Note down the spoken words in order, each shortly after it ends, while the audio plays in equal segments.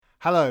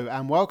Hello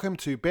and welcome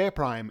to Beer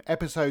Prime,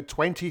 episode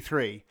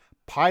 23,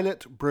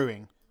 Pilot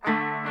Brewing.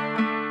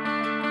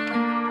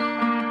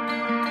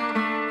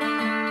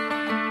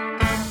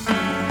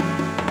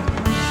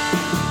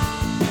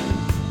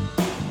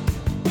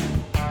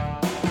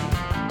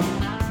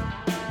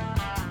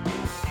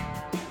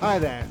 Hi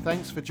there,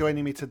 thanks for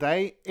joining me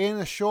today. In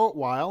a short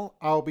while,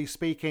 I'll be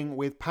speaking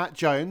with Pat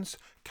Jones,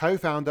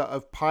 co-founder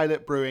of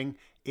Pilot Brewing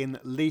in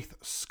Leith,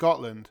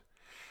 Scotland.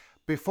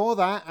 Before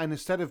that, and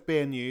instead of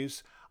beer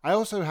news, I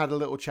also had a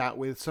little chat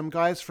with some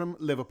guys from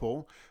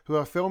Liverpool who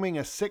are filming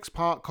a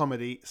 6-part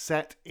comedy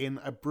set in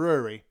a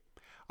brewery.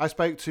 I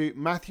spoke to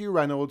Matthew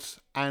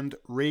Reynolds and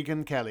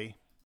Regan Kelly.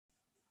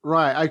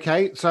 Right,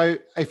 okay, so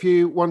if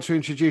you want to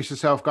introduce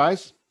yourself,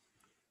 guys.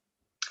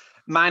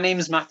 My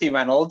name's Matthew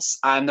Reynolds.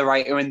 I'm the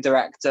writer and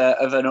director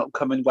of an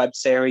upcoming web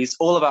series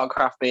all about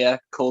craft beer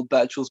called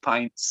Birchall's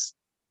Pints.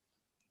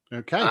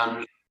 Okay.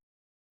 And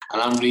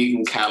I'm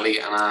Regan Kelly,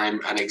 and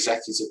I'm an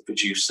executive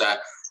producer,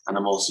 and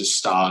I'm also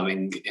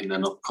starring in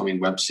an upcoming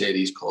web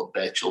series called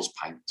Birchall's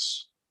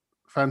Pints.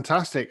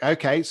 Fantastic.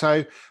 Okay,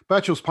 so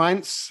Birchall's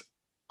Pints,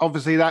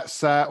 obviously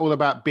that's all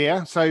about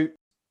beer. So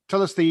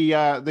tell us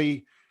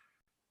the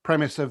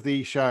premise of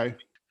the show.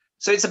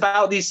 So it's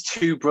about these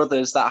two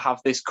brothers that have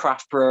this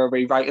craft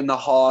brewery right in the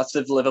heart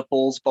of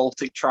Liverpool's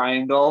Baltic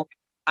Triangle.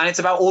 And it's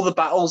about all the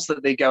battles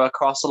that they go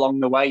across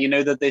along the way. You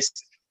know, they're this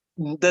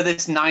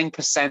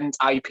 9%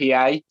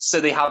 IPA.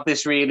 So they have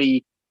this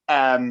really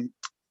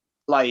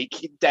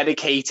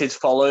dedicated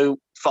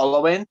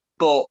following,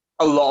 but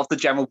a lot of the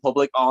general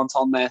public aren't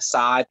on their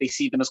side. They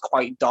see them as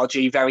quite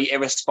dodgy, very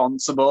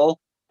irresponsible.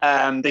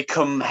 They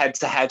come head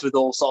to head with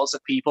all sorts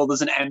of people.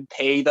 There's an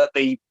MP that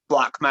they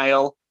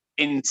blackmail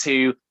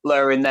into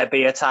lowering their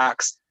beer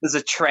tax. There's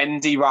a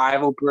trendy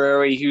rival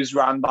brewery who's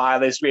run by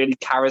this really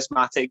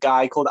charismatic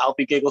guy called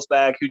Alfie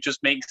Gigglesberg who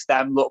just makes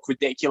them look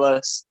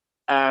ridiculous.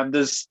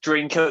 There's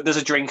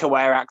a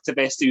drink-aware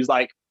activist who's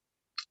like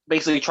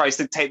basically tries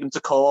to take them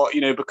to court,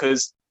 you know,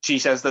 because she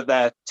says that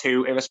they're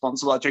too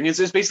irresponsible at drinking.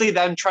 So it's basically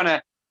them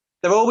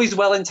they're always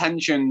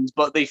well-intentioned,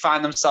 but they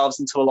find themselves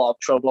into a lot of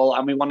trouble,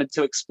 and we wanted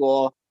to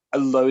explore a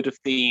load of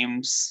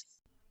themes.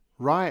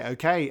 Right,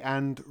 okay.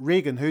 And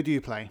Regan, who do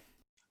you play?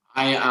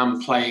 I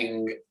am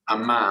playing a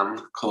man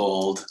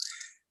called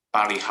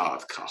Barry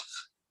Hardcock,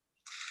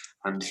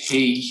 and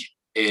he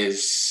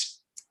is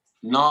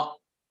not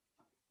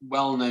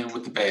well known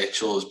with the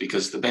Birchalls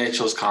because the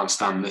Birchalls can't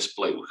stand this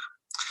bloke.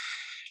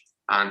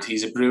 And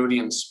he's a brewery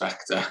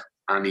inspector,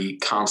 and he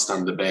can't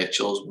stand the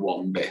Birchalls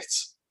one bit.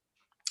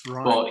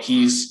 Right. But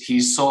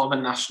he's sort of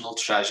a national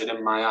treasure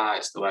in my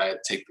eyes, the way I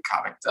take the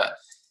character.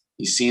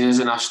 He's seen as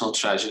a national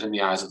treasure in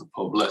the eyes of the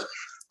public,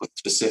 but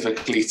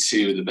specifically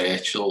to the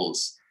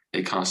Birchalls,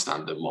 they can't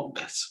stand him one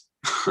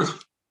bit.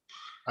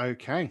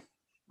 Okay,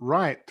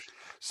 right.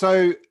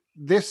 So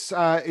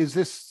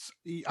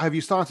have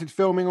you started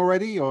filming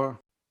already, or?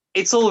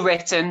 It's all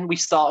written. We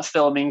start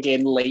filming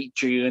in late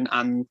June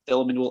and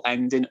filming will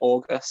end in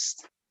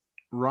August.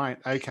 Right,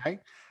 okay.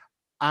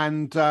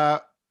 And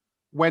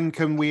when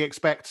can we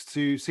expect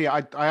to see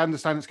it? I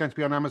understand it's going to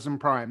be on Amazon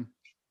Prime.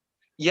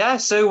 Yeah,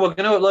 so we're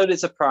going to upload it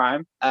to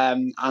Prime,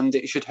 and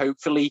it should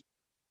hopefully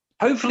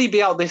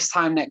be out this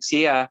time next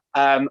year.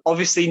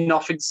 Obviously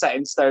nothing's set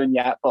in stone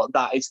yet, but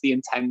that is the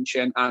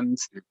intention. And,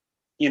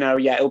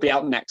 it'll be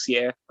out next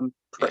year. I'm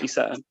pretty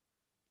certain.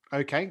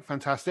 Okay,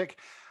 fantastic.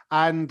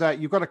 And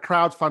you've got a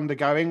crowdfunder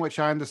going, which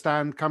I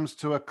understand comes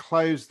to a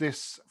close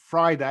this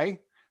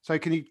Friday. So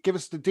can you give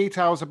us the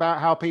details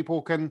about how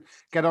people can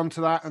get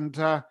onto that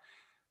and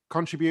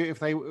contribute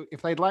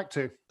if they'd like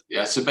to?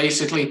 Yeah, so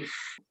basically,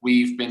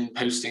 we've been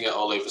posting it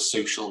all over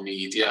social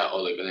media,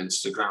 all over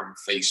Instagram,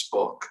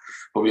 Facebook,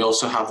 but we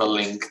also have a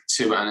link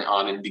to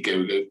our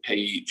Indiegogo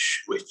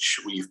page, which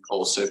we've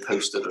also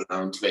posted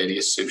around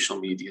various social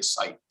media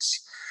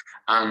sites.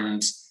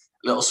 And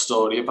a little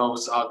story about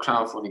our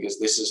crowdfunding is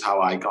this is how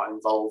I got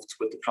involved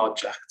with the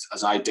project,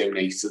 as I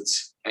donated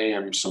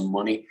some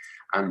money,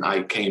 and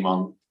I came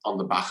on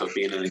the back of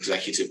being an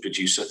executive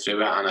producer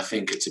through it, and I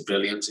think it's a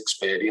brilliant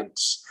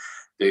experience.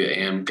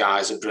 The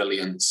guys are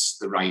brilliant,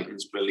 the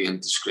writing's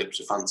brilliant, the scripts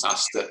are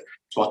fantastic.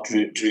 It's what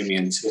drew me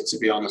into it, to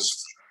be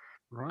honest.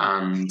 Right.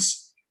 And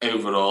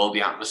overall,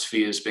 the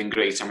atmosphere has been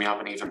great, and we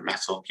haven't even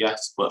met up yet,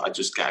 but I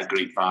just get a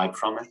great vibe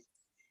from it.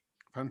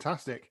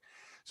 Fantastic.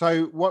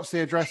 So what's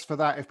the address for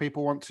that if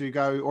people want to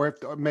go, or if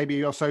maybe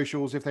your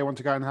socials, if they want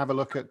to go and have a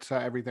look at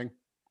everything?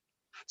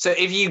 So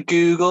if you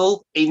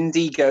Google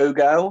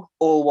Indiegogo,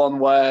 all one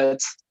word,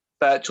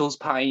 Birchall's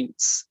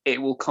Pints,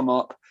 it will come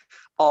up.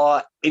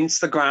 Our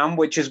Instagram,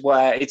 which is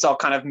where it's our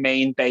kind of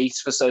main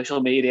base for social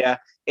media,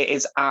 it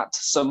is at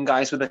Some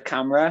Guys with a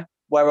Camera.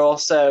 We're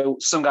also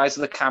Some Guys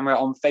with a Camera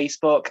on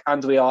Facebook,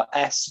 and we are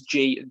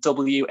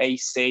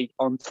SGWAC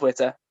on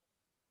Twitter.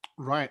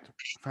 Right,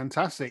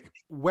 fantastic.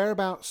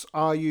 Whereabouts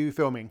are you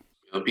filming?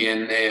 We'll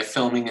be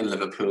filming in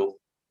Liverpool,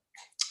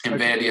 in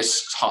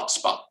various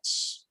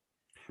hotspots.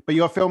 But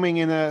you're filming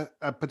in a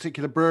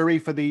particular brewery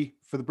for the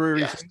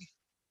brewery? Yes.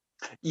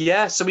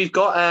 Yeah, so we've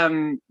got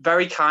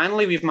very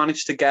kindly we've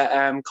managed to get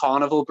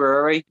Carnival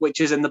Brewery, which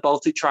is in the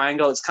Baltic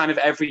Triangle. It's kind of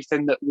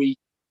everything that we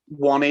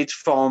wanted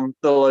from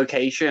the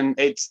location.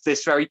 It's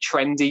this very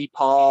trendy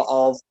part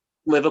of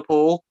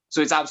Liverpool,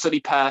 so it's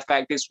absolutely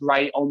perfect. It's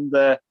right on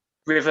the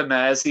River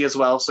Mersey as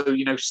well, so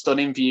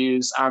stunning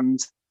views, and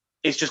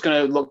it's just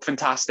going to look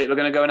fantastic. We're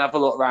going to go and have a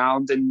look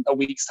around in a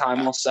week's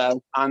time or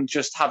so, and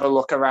just have a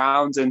look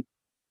around and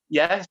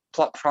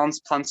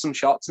plan some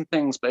shots and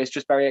things. But it's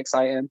just very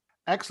exciting.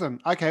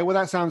 Excellent. Okay, well,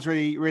 that sounds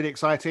really, really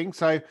exciting.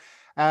 So,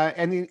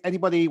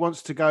 anybody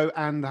wants to go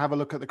and have a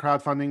look at the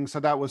crowdfunding? So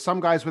that was Some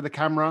Guys with a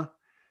Camera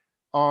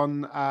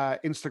on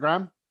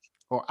Instagram,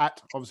 or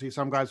at obviously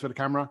Some Guys with a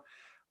Camera,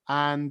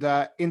 and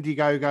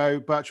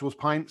Indiegogo Birchall's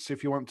Pints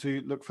if you want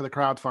to look for the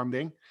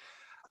crowdfunding.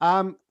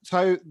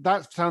 So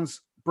that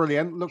sounds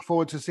brilliant. Look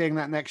forward to seeing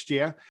that next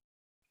year.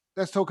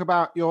 Let's talk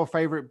about your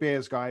favorite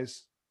beers,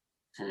 guys.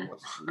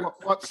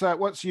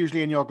 What's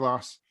usually in your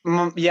glass?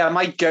 Yeah,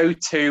 my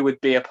go-to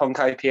would be a Punk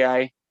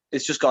IPA.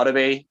 It's just got to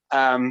be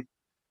Punk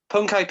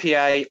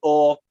IPA,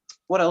 or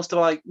what else do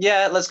I like?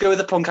 Yeah, let's go with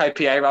the Punk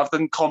IPA rather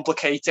than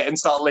complicate it and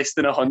start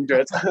listing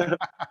 100.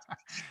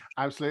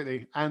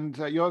 Absolutely. And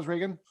yours,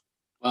 Regan?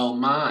 Well,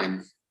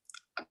 mine,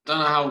 I don't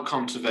know how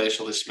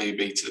controversial this may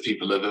be to the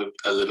people of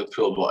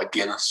Liverpool, but a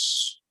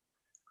Guinness.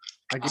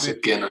 That's a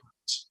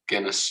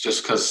Guinness,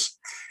 just because.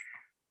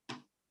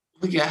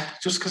 Well, yeah,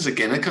 just because of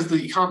Guinness, because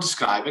you can't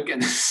describe a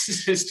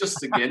Guinness. It's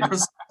just a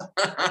Guinness.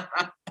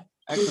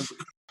 Excellent.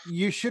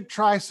 You should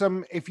try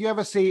some, if you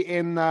ever see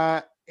in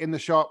the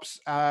shops,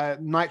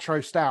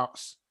 nitro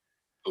stouts.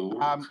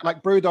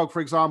 Like Brewdog,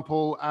 for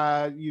example.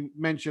 You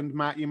mentioned,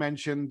 Matt,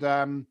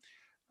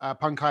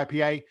 Punk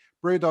IPA.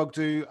 Brewdog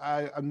do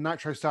a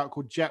nitro stout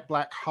called Jet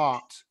Black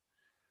Heart.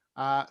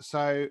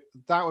 So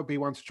that would be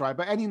one to try.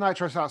 But any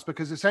nitro stouts,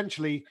 because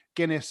essentially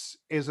Guinness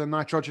is a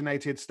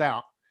nitrogenated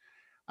stout.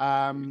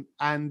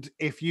 And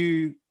if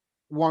you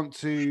want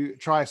to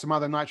try some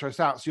other nitro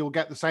stouts, you'll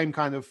get the same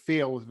kind of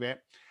feel with it.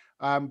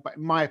 But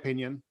in my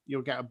opinion,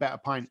 you'll get a better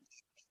pint.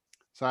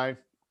 So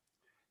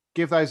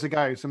give those a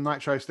go, some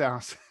nitro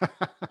stouts.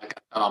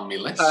 On my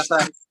list.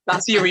 Perfect.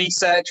 That's your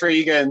research,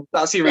 Regan.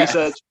 That's your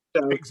research.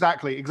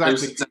 Exactly.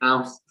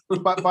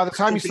 But by the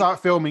time you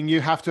start filming,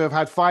 you have to have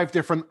had 5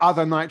 different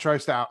other nitro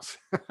stouts.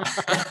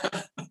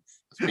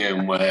 It's my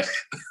own work.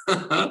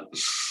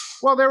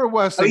 Well, there were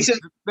worse things.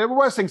 There were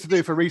worse things to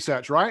do for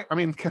research, right? I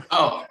mean,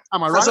 am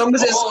I right? As long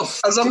as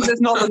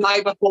it's not the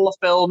night before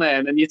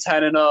filming and you're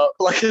turning up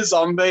like a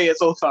zombie, it's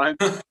all fine.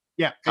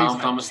 Yeah, can't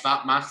promise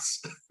that, Matt.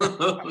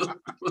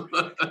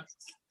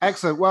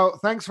 Excellent. Well,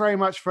 thanks very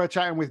much for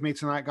chatting with me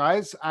tonight,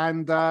 guys.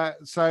 And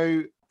so,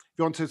 if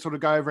you want to sort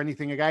of go over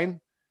anything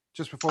again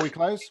just before we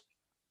close.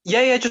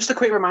 Yeah, just a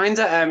quick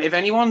reminder. If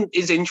anyone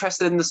is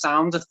interested in the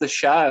sound of the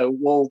show,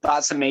 well,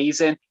 that's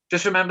amazing.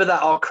 Just remember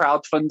that our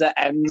crowdfunder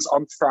ends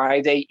on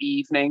Friday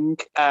evening,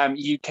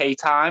 UK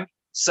time.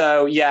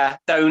 So yeah,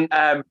 don't.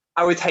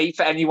 I would hate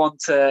for anyone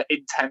to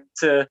intend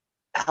to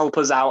help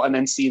us out and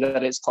then see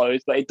that it's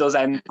closed, but it does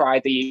end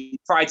Friday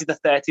the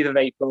 30th of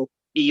April,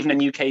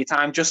 evening UK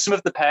time. Just some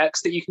of the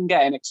perks that you can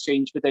get in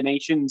exchange for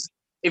donations.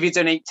 If you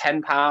donate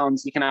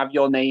 £10, you can have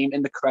your name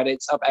in the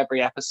credits of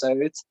every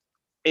episode.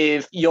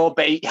 If you're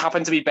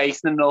happen to be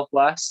based in the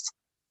Northwest,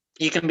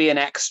 you can be an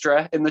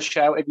extra in the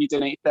show if you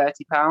donate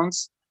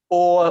 £30.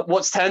 Or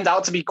what's turned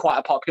out to be quite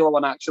a popular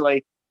one,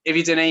 actually. If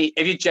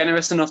you're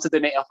generous enough to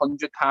donate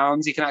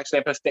 £100, you can actually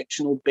have a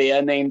fictional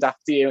beer named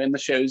after you in the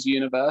show's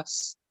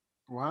universe.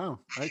 Wow.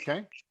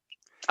 Okay.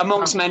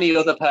 Amongst many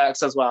other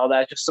perks as well.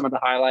 They're just some of the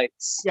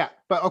highlights. Yeah,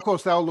 but of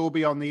course they'll all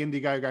be on the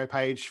Indiegogo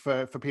page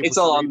for people. It's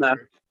all on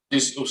there.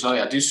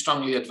 I do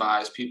strongly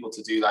advise people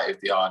to do that if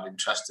they are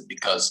interested,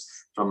 because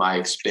from my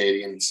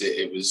experience,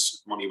 it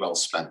was money well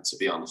spent, to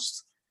be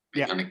honest.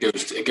 Yeah, and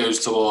it goes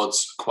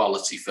towards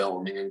quality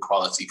filming and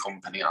quality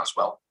company as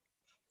well.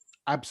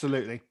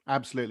 Absolutely.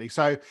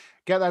 So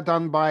get that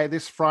done by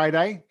this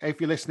Friday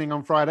if you're listening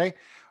on Friday.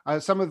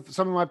 Some of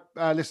my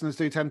listeners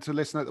do tend to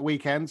listen at the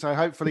weekend, so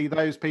hopefully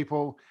those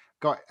people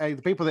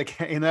the people that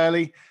get in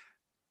early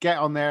get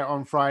on there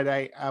on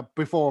Friday,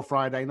 before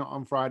Friday, not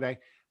on Friday,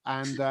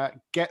 and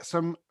get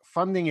some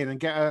funding in and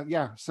get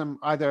some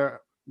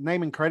either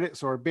name and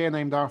credits or a beer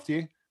named after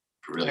you.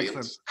 Brilliant.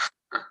 Excellent.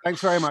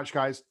 Thanks very much,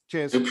 guys.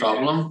 Cheers. No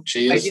problem.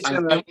 Cheers.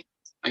 Thank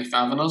you for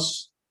having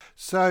us.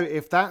 So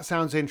if that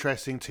sounds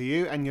interesting to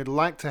you and you'd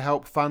like to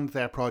help fund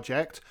their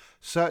project,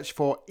 search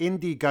for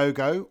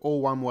Indiegogo,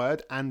 all one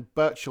word, and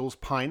Birchall's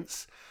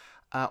Pints,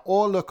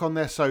 or look on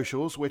their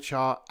socials, which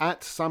are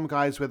at Some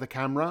Guys with a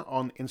Camera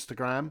on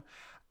Instagram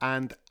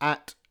and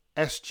at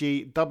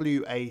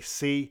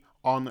SGWAC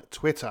on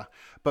Twitter.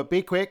 But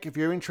be quick if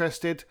you're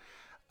interested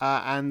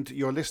and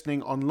you're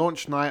listening on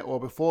launch night or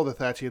before the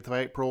 30th of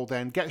April,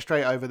 then get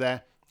straight over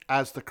there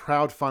as the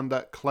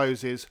crowdfunder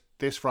closes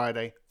this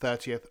Friday,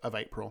 30th of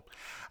April.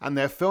 And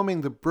they're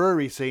filming the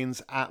brewery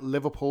scenes at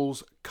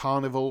Liverpool's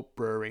Carnival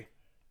Brewery.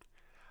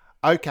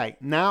 Okay,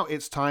 now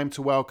it's time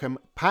to welcome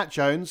Pat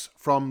Jones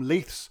from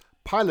Leith's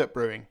Pilot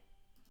Brewing.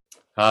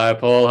 Hi,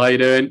 Paul. How you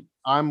doing?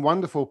 I'm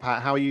wonderful,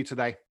 Pat. How are you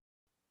today?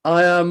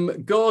 I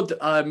am good.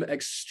 I'm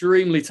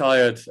extremely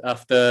tired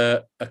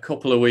after a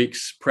couple of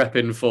weeks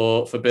prepping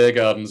for Beer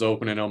Gardens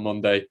opening on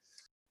Monday.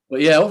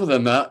 But yeah, other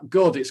than that,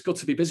 good. It's good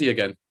to be busy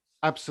again.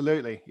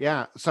 Absolutely.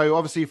 Yeah. So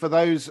obviously for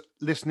those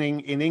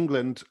listening in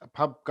England,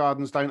 pub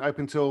gardens don't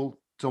open till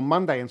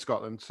Monday in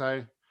Scotland.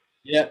 So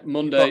yeah,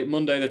 Monday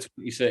the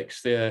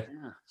 26th. Yeah.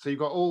 So you've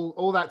got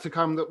all that to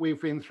come that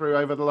we've been through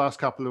over the last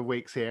couple of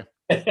weeks here.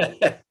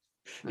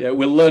 Yeah,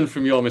 we'll learn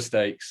from your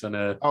mistakes. And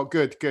oh,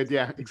 good.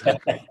 Yeah,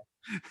 exactly.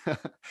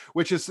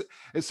 Which is,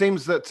 it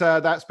seems that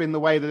that's been the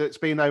way that it's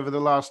been over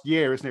the last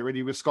year, isn't it?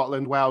 Really, with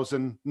Scotland, Wales,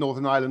 and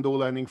Northern Ireland all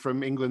learning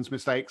from England's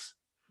mistakes.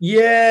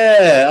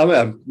 Yeah,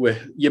 I mean,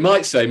 you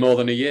might say more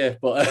than a year,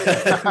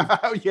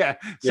 but yeah,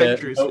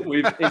 centuries.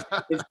 Yeah,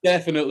 it's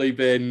definitely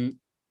been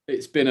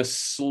a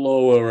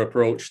slower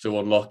approach to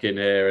unlocking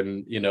here,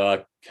 and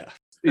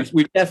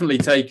we've definitely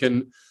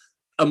taken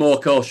a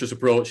more cautious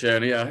approach here.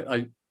 And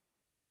yeah,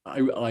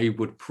 I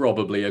would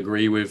probably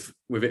agree with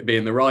it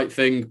being the right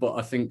thing, but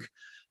I think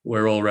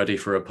we're all ready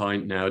for a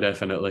pint now,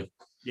 definitely.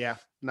 Yeah,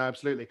 no,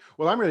 absolutely.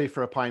 Well, I'm ready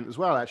for a pint as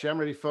well, actually. I'm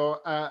ready for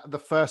the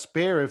first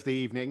beer of the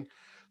evening.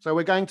 So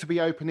we're going to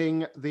be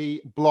opening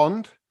the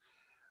Blonde,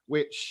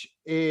 which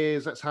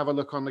is, let's have a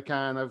look on the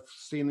can. I've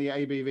seen the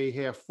ABV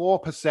here,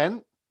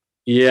 4%.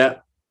 Yeah.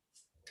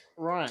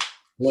 Right.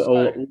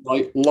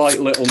 Light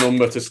little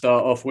number to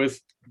start off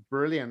with.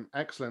 Brilliant.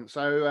 Excellent.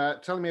 So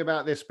tell me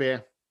about this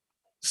beer.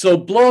 So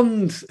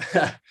Blonde,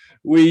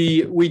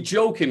 we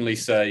jokingly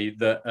say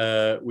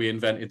that we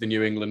invented the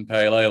New England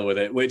Pale Ale with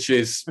it, which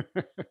is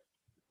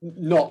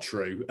not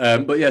true.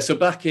 But yeah, so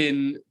back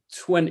in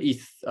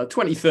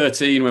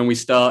 2013 when we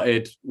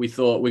started, we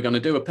thought we're going to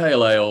do a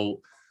pale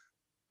ale,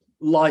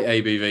 light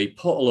ABV,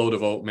 put a load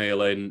of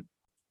oatmeal in,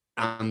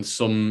 and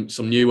some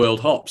New World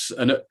hops.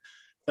 And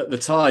at the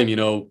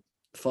time,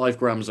 5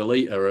 grams a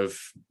litre of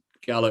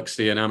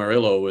Galaxy and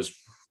Amarillo was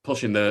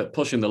pushing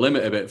the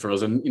limit a bit for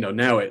us. And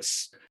now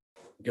it's,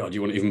 God, you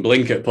wouldn't even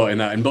blink at putting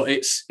that in. But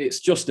it's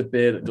just a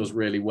beer that does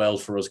really well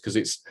for us because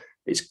it's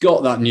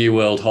got that New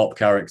World hop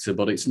character,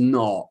 but it's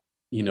not,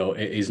 it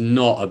is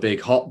not a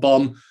big hop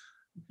bomb,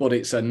 but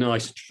it's a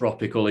nice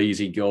tropical,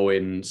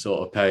 easygoing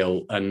sort of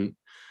pale. And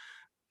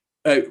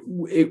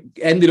it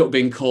ended up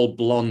being called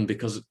Blonde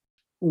because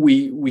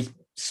we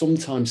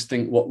sometimes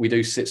think what we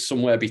do sits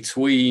somewhere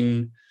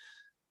between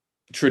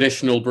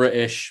traditional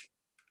British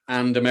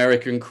and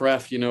American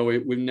craft.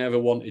 We've never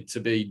wanted to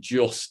be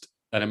just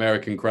an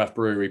American craft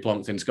brewery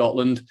plonked in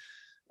Scotland.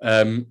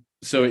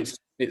 So it's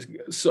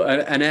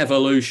an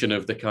evolution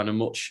of the kind of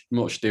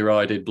much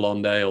derided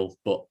blonde ale,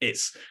 but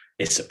it's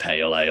a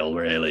pale ale,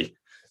 really.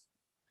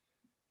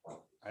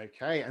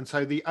 Okay, and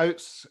so the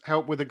oats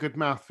help with a good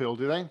mouthfeel,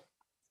 do they?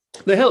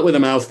 They help with a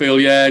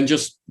mouthfeel, yeah, and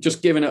just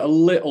giving it a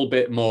little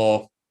bit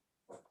more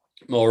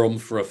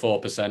oomph for a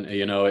 4%.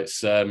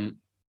 It's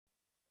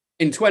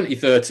in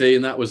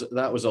 2013 that was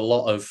a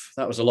lot of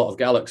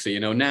Galaxy.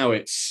 Now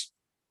it's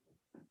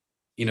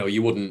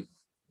you wouldn't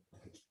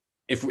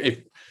if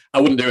I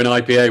wouldn't do an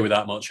IPA with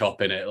that much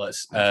hop in it.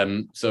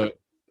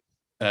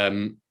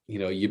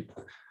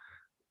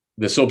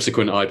 The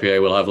subsequent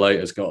IPA we'll have later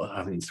has got,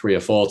 I think, 3 or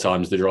 4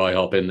 times the dry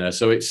hop in there.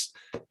 So it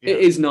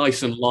is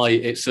nice and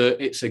light. It's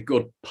a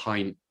good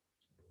pint.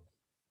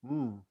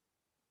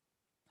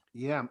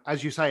 Yeah,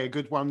 as you say, a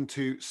good one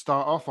to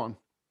start off on.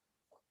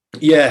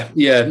 Yeah,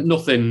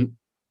 nothing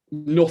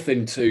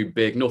too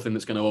big, nothing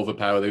that's going to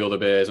overpower the other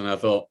beers. And I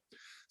thought,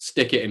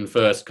 stick it in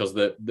first because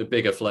the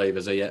bigger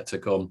flavors are yet to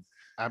come.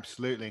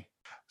 Absolutely.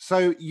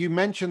 So you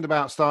mentioned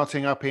about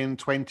starting up in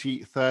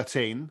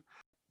 2013.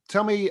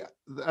 Tell me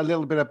a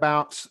little bit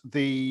about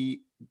the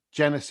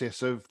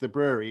genesis of the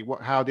brewery.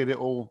 How did it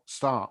all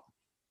start?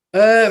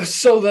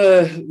 So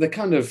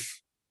the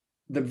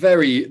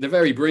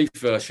very brief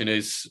version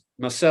is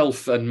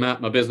myself and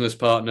Matt, my business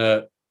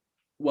partner,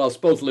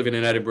 whilst both living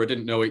in Edinburgh,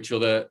 didn't know each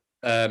other.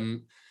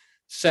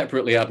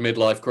 Separately had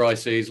midlife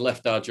crises,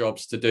 left our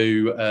jobs to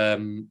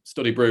do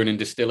study brewing and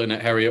distilling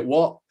at Heriot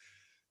Watt.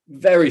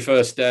 Very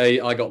first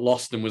day, I got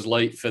lost and was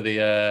late for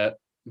the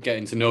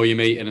getting to know you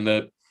meeting, and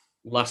the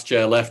last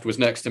chair left was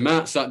next to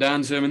Matt. Sat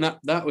down to him, and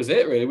that was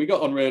it. Really, we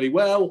got on really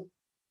well.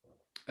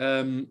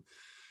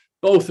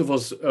 Both of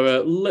us are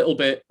a little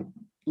bit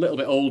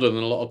older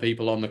than a lot of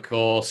people on the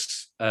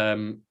course.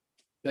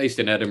 Based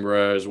in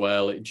Edinburgh as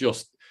well.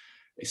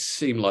 It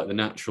seemed like the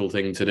natural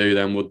thing to do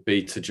then would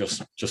be to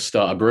just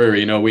start a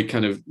brewery. We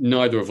kind of,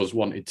 neither of us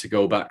wanted to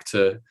go back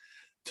to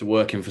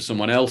working for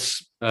someone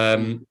else.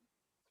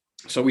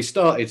 So we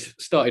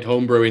started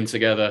home brewing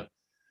together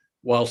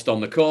whilst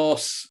on the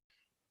course.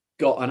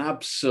 Got an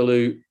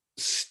absolute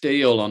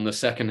steal on the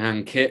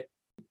secondhand kit.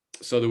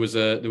 So there was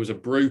a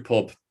brew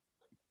pub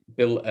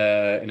built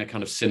in a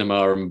kind of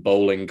cinema and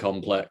bowling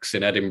complex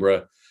in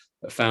Edinburgh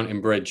at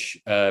Fountain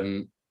Bridge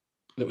that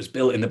was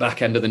built in the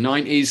back end of the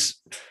 90s.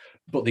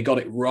 But they got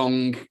it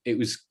wrong. It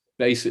was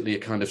basically a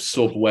kind of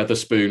sub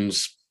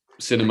Wetherspoons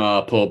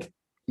cinema pub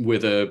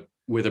with a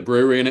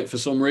brewery in it for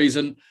some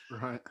reason.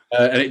 Right.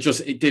 And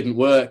it didn't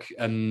work.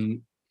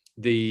 And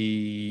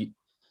the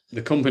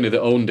company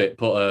that owned it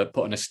put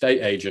an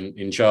estate agent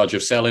in charge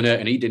of selling it,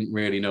 and he didn't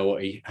really know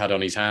what he had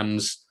on his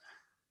hands.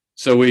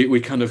 So we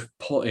kind of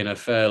put in a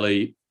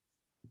fairly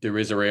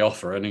derisory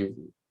offer, and he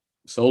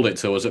sold it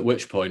to us. At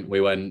which point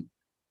we went,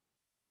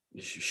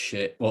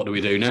 shit, what do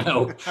we do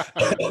now?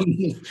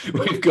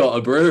 We've got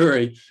a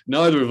brewery.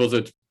 Neither of us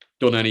had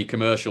done any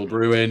commercial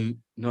brewing.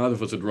 Neither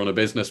of us had run a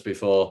business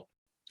before.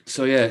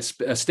 So yeah, it's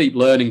a steep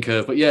learning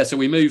curve. But yeah, so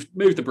we moved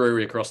the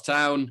brewery across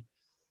town.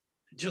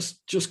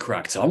 Just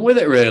cracked on with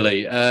it,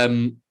 really.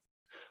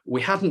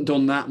 We hadn't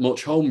done that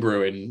much home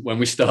brewing when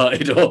we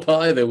started up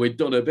either. We'd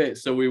done a bit,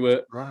 so we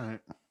were right.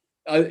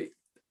 I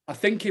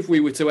think if we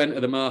were to enter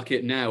the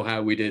market now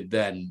how we did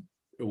then,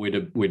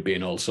 we'd be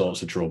in all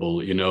sorts of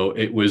trouble. You know,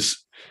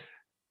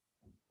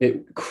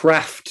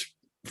 craft,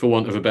 for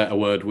want of a better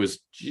word, was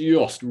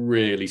just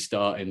really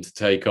starting to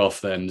take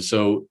off then.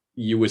 So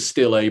you were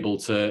still able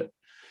to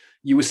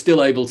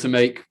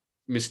make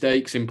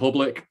mistakes in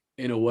public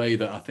in a way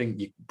that I think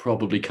you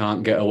probably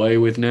can't get away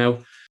with now.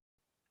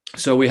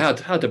 So we had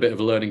a bit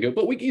of a learning curve,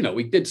 but we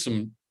did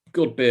some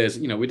good beers.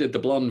 You know, we did the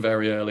blonde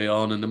very early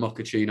on and the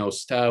mochaccino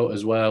stout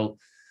as well.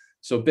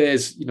 So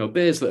beers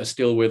that are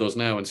still with us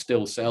now and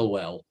still sell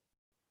well.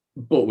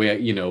 But we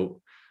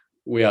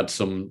had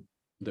some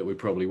that we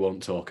probably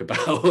won't talk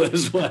about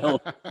as well,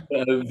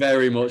 that are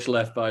very much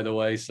left by the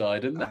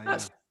wayside. And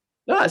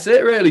that's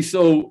it really.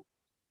 So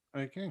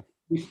okay,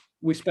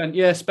 we spent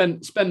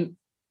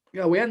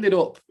we ended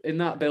up in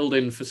that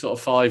building for sort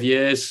of 5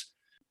 years.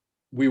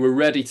 We were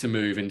ready to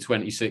move in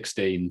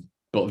 2016,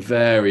 but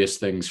various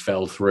things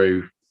fell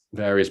through.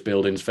 Various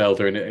buildings fell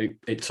through, and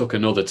it took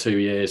another 2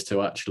 years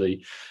to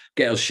actually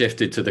get us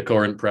shifted to the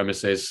current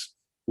premises,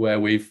 where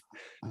we've,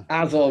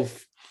 as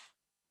of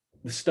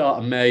the start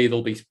of May,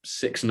 there'll be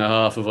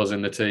 6.5 of us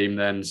in the team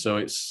then. So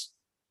it's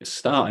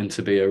starting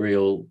to be a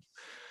real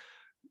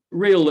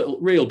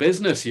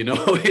business, you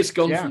know. It's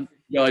gone from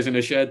guys in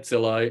a shed to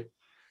like,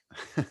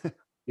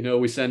 you know,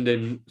 we send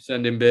in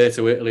beer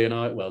to Italy and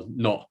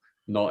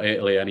not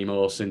Italy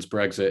anymore since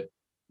Brexit.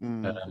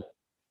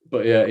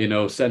 But yeah, you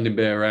know, sending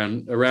beer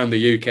around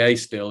the UK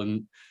still,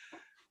 and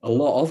a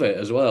lot of it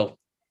as well.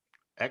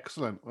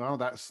 Excellent. Well,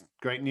 that's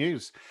great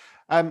news.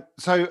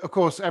 So, of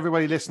course,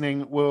 everybody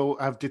listening will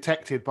have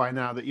detected by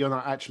now that you're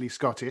not actually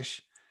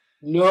Scottish.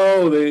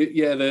 No,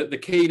 the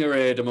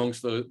keener-eared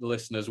amongst the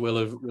listeners will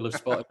have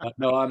spotted that.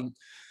 No,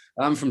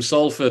 I'm from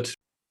Salford,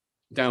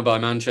 down by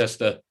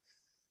Manchester.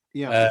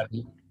 Yeah.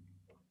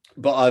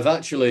 But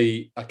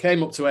I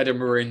came up to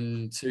Edinburgh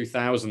in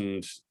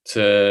 2000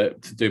 to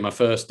do my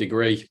first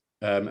degree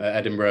at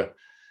Edinburgh.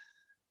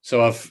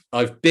 So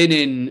I've been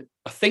in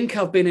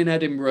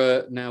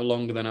Edinburgh now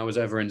longer than I was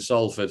ever in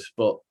Salford.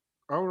 But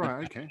oh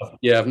right, okay.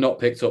 Yeah, I've not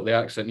picked up the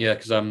accent. Yeah,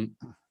 because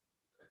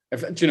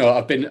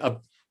I've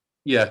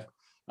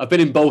been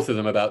in both of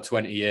them about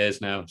 20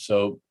 years now.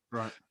 So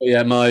right.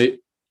 Yeah, my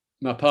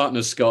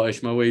partner's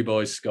Scottish, my wee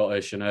boy's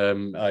Scottish, and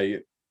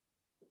I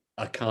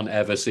can't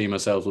ever see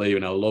myself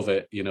leaving. I love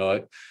it. You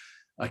know,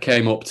 I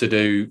came up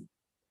to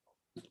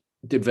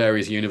did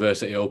various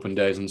university open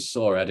days and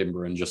saw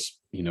Edinburgh, and just,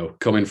 you know,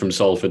 coming from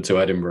Salford to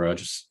Edinburgh,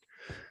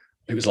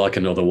 it was like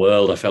another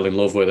world. I fell in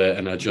love with it,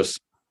 and I just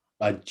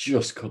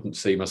couldn't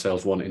see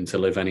myself wanting to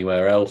live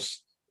anywhere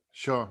else.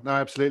 Sure. No,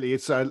 absolutely.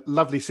 It's a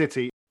lovely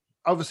city.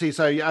 Obviously,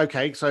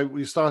 so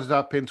we started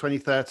up in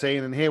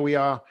 2013, and here we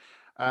are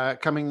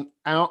coming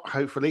out,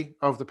 hopefully,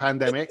 of the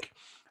pandemic.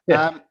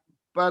 Yeah.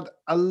 But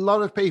a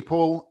lot of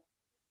people,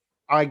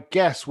 I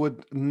guess,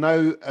 would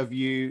know of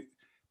you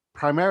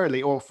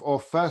primarily or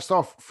first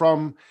off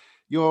from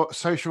your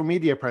social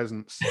media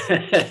presence,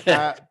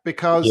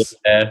 because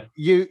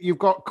you've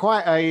got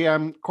quite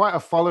a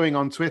following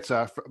on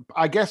Twitter.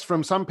 I guess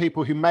from some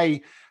people who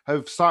may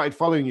have started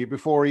following you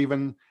before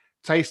even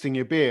tasting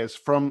your beers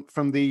from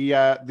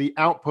the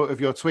output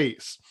of your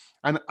tweets.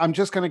 And I'm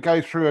just going to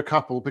go through a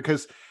couple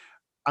because,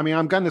 I mean,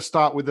 I'm going to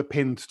start with the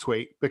pinned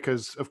tweet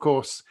because, of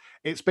course,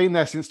 it's been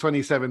there since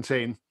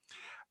 2017.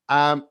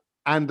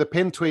 And the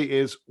pinned tweet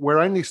is, "We're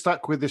only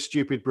stuck with this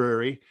stupid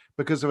brewery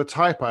because of a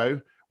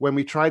typo when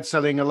we tried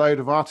selling a load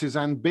of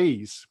artisan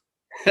bees."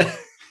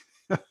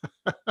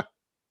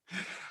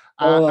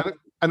 And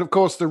of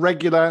course, the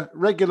regular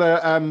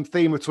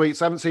theme of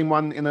tweets, I haven't seen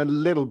one in a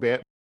little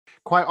bit,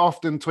 quite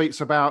often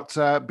tweets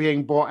about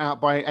being bought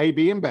out by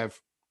AB InBev.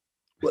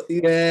 Well,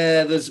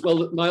 yeah,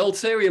 my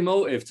ulterior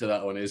motive to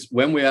that one is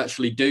when we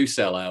actually do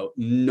sell out,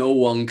 no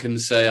one can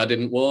say I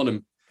didn't warn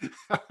them.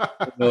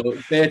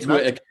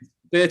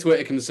 Beer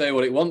Twitter can say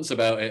what it wants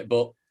about it,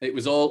 but it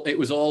was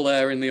all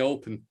there in the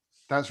open.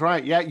 That's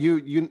right. Yeah,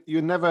 you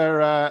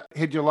never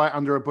hid your light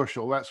under a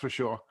bushel. That's for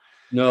sure.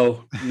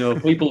 No.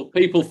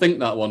 People think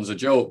that one's a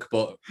joke,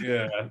 but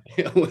yeah.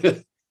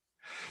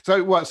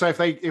 So what? So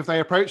if they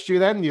approached you,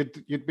 then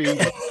you'd be.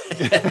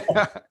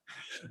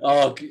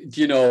 Oh,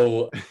 you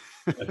know.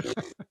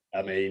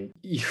 I mean,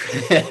 you'd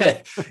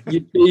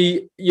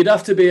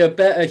have to be a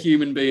better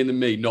human being than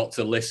me not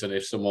to listen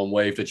if someone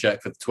waved a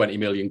check for 20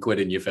 million quid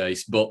in your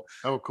face. But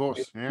oh, of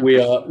course, yeah.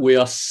 we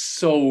are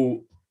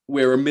so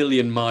we're a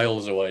million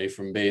miles away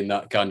from being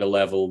that kind of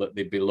level that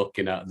they'd be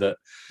looking at. That,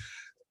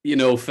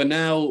 for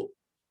now,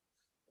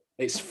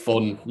 it's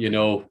fun.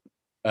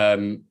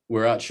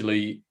 We're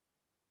actually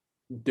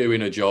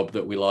doing a job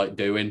that we like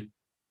doing,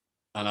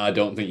 and I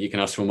don't think you can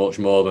ask for much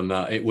more than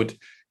that. It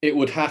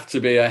would have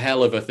to be a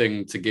hell of a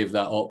thing to give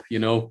that up.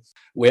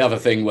 We have a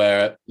thing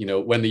where,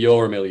 when the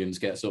Euro Millions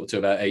gets up to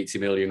about 80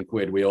 million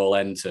quid, we all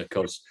enter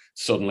because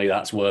suddenly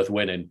that's worth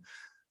winning.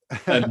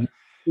 And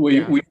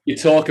you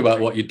talk about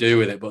what you do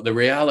with it, but the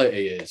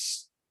reality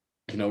is,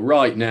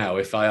 right now,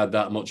 if I had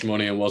that much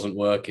money and wasn't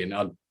working,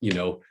 I'd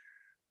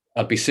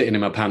be sitting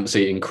in my pants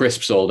eating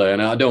crisps all day,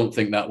 and I don't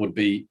think that would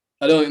be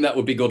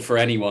good for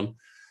anyone.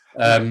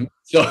 So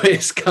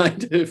it's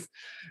kind of,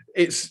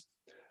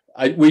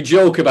 we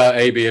joke about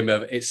AB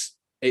InBev.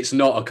 It's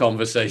not a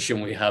conversation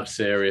we have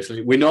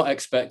seriously. We're not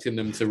expecting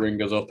them to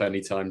ring us up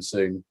anytime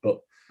soon. But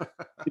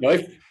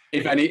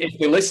if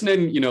they're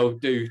listening,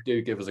 do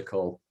give us a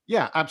call.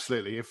 Yeah,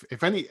 absolutely.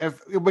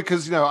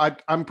 Because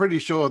I'm pretty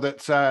sure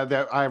that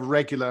I have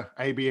regular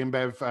AB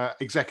InBev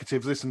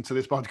executives listen to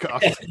this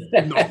podcast.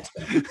 Not.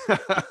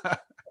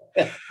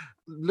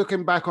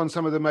 Looking back on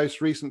some of the most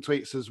recent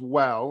tweets as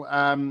well,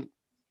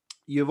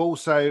 you've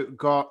also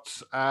got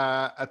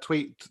a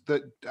tweet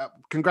that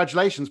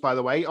congratulations, by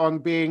the way, on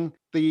being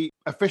the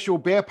official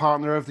beer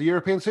partner of the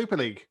European Super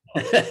League.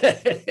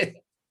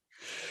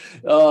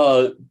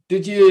 Oh,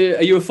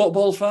 are you a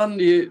football fan?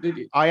 Did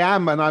you? I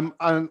am, and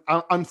I'm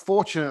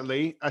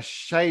unfortunately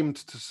ashamed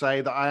to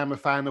say that I am a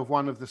fan of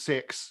one of the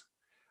six.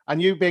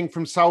 And you being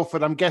from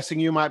Salford, I'm guessing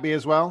you might be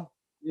as well.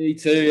 Me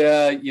too,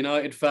 yeah.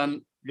 United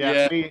fan.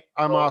 Yeah.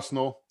 I'm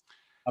Arsenal.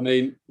 I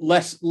mean,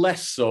 less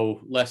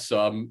so.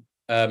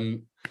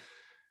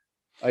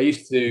 I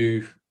used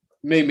to,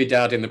 me and my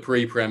dad in the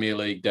pre-Premier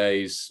League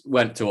days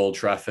went to Old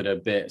Trafford a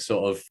bit,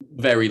 sort of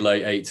very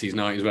late 80s,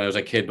 90s when I was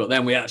a kid. But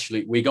then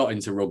we got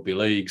into rugby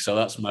league, so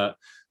that's my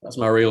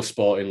real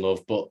sporting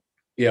love. But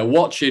yeah,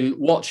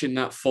 watching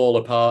that fall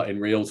apart in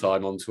real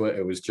time on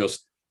Twitter was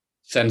just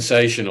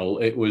sensational.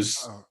 It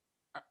was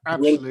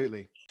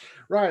absolutely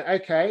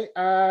right. Okay,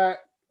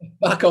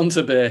 back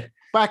onto beer.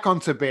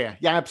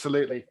 Yeah,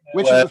 absolutely.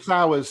 Which of the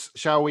sours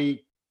shall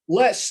we?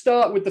 Let's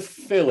start with the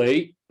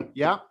Philly.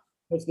 Yeah.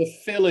 Because the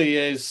Philly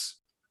it's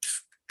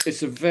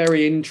a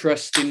very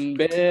interesting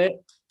beer.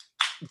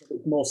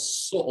 It's more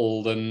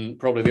subtle than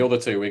probably the other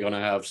two we're going to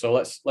have. So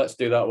let's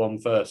do that one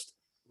first.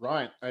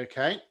 Right.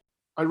 Okay.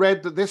 I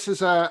read that this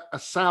is a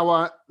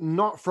sour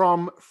not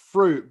from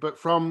fruit, but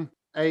from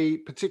a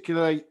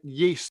particular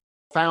yeast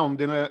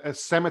found in a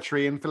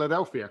cemetery in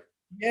Philadelphia.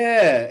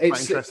 Yeah,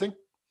 it's interesting.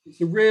 It's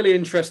a really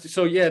interesting.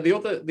 So yeah, the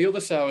other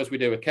sours we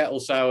do are kettle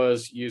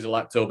sours, use a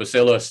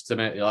lactobacillus to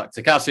make the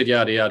lactic acid,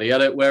 yada yada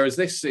yada. Whereas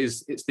it's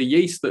the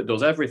yeast that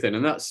does everything,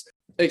 and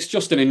it's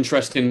just an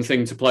interesting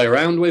thing to play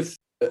around with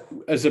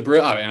as a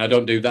brewer. I mean, I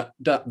don't do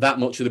that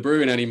much of the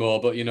brewing anymore,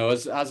 but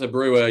as a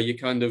brewer, you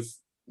kind of,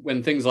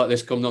 when things like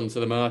this come onto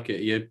the market,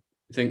 you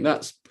think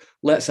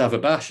let's have a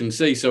bash and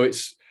see. So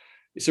it's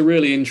a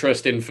really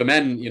interesting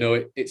ferment.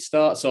 It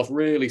starts off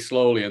really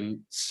slowly and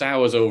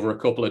sours over a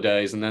couple of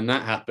days, and then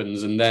that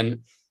happens, and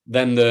then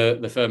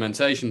the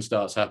fermentation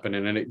starts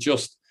happening, and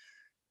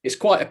it's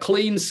quite a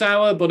clean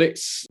sour, but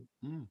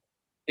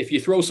if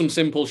you throw some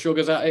simple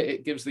sugars at it,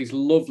 it gives these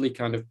lovely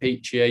kind of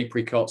peachy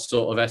apricot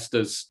sort of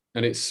esters,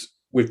 and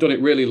we've done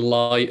it really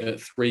light at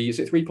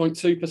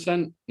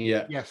 3.2%?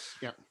 Yeah. Yes.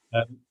 Yeah.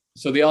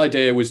 So the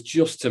idea was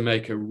just to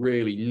make a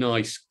really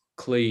nice,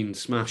 clean,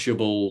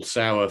 smashable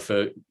sour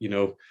for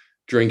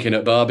drinking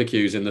at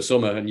barbecues in the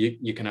summer, and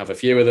you can have a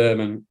few of them.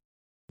 And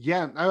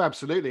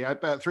absolutely. I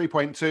bet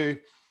 3.2,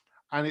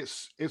 and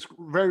it's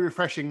very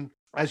refreshing,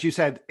 as you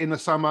said, in the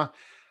summer,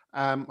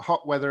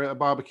 hot weather at a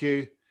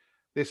barbecue.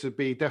 This would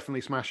be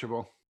definitely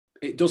smashable.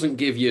 It doesn't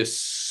give you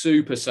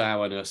super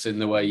sourness in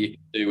the way you can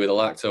do with a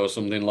lacto or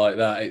something like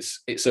that.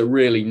 It's a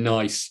really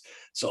nice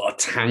sort of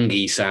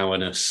tangy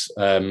sourness,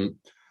 and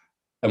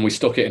we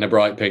stuck it in a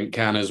bright pink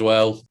can as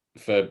well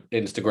for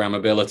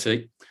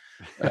Instagrammability.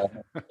 I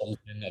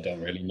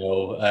don't really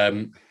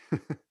know.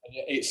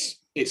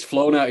 It's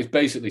flown out. It's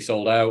basically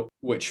sold out.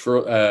 Which for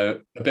a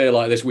beer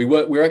like this, we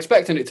were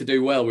expecting it to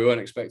do well. We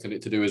weren't expecting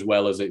it to do as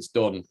well as it's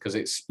done, because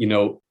it's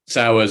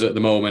sours at the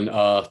moment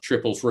are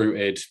triple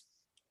fruited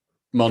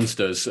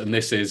monsters, and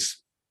this is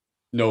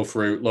no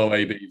fruit, low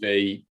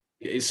ABV.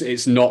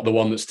 It's not the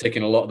one that's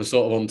ticking a lot of the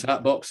sort of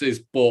untapped boxes,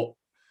 but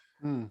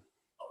not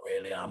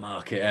really our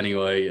market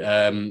anyway.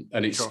 And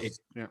it's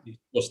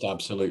just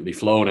absolutely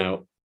flown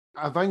out.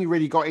 I've only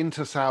really got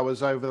into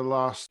sours over the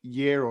last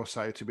year or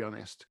so, to be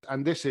honest.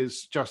 And this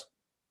is just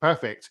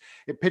perfect.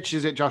 It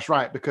pitches it just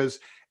right, because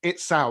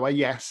it's sour,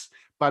 yes,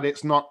 but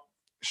it's not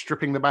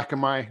stripping the back of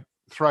my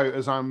throat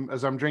as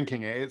I'm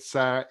drinking it.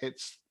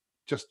 It's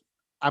just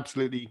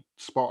absolutely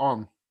spot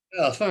on.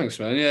 Oh, thanks,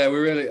 man. Yeah,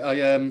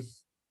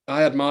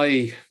 I had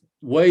my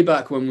way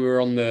back when we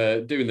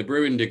were doing the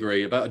brewing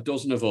degree. About a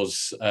dozen of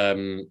us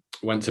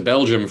went to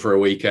Belgium for a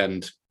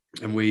weekend,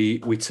 and we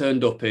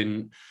turned up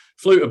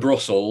flew to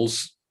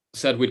Brussels,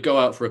 said we'd go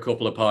out for a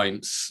couple of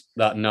pints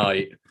that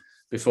night,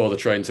 before the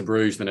train to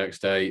Bruges the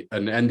next day,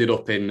 and ended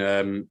up in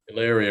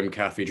Delirium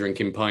Cafe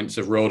drinking pints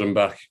of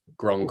Rodenbach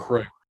Grand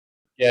Cru.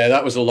 Yeah,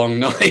 that was a long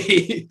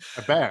night.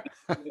 I bet.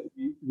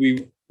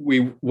 we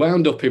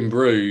wound up in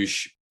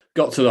Bruges,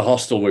 got to the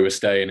hostel we were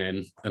staying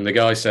in, and the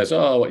guy says,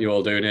 "Oh, what are you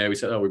all doing here?" We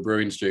said, "Oh, we're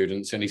brewing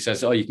students." And he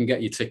says, "Oh, you can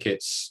get your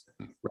tickets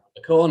around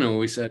the corner." And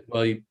we said,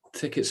 "Well,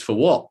 tickets for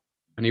what?"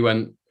 And he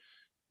went,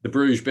 "The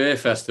Bruges Beer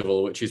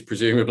Festival, which is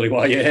presumably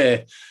why you're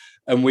here."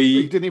 And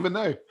You didn't even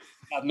know.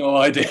 had no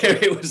idea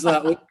it was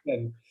that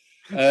weekend.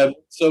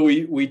 So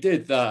we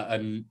did that,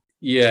 and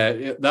yeah,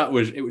 it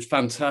was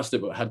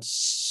fantastic, but had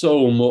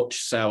so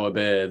much sour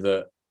beer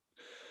that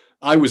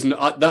I was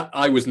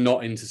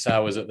not into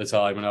sours at the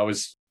time, and I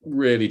was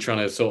really trying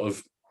to sort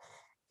of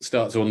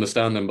start to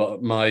understand them. But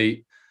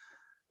I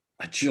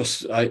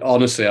just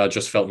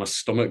felt my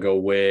stomach go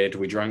weird.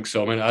 We drank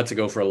so many, I had to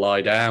go for a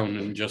lie down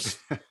and just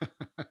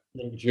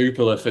drink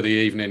Jupiler for the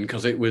evening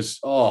because it was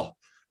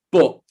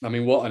But I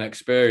mean, what an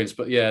experience!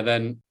 But yeah,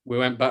 then we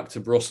went back to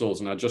Brussels,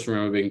 and I just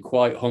remember being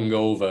quite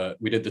hungover.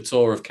 We did the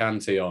tour of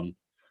Cantillon,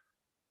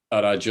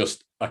 and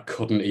I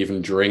couldn't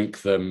even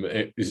drink them.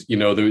 It was,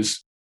 there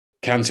was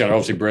Cantillon are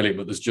obviously brilliant,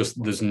 but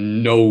there's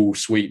no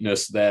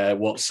sweetness there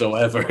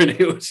whatsoever, and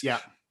it was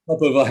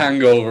top of a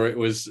hangover. It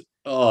was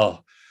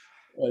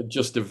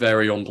just a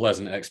very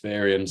unpleasant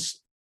experience.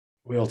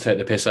 We all take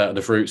the piss out of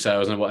the fruit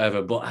sours and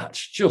whatever, but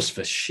that's just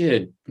for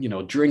sheer,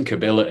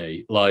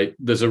 drinkability. Like,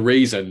 there's a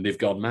reason they've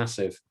gone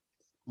massive.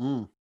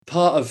 Mm.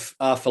 Part of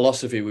our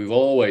philosophy we've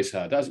always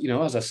had, as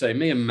I say,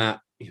 me and Matt,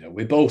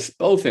 we're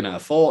both in our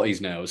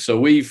 40s now, so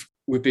we've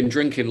been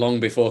drinking long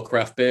before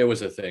craft beer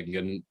was a thing,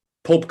 and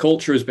pub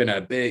culture has been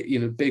a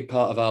big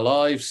part of our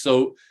lives.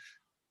 So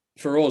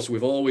for us,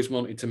 we've always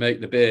wanted to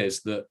make the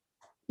beers that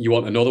you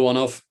want another one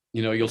of.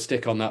 You'll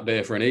stick on that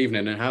beer for an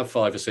evening and have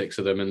 5 or 6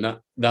 of them, and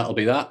that'll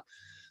be that.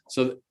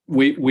 So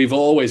we've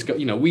always got,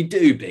 we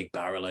do big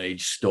barrel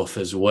age stuff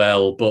as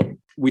well, but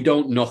we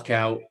don't knock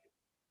out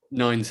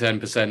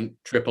 9-10%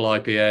 triple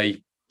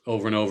IPA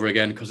over and over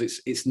again, because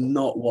it's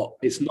not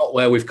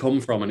where we've come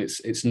from, and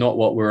it's not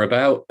what we're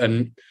about.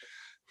 And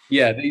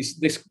yeah, this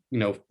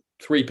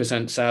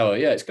 3% sour,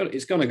 yeah, it's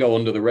going to go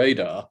under the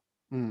radar,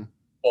 but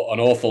an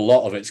awful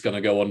lot of it's going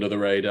to go under the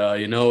radar.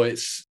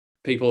 It's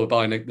people are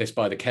buying this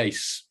by the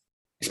case.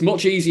 It's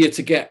much easier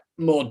to get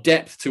more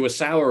depth to a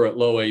sour at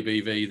low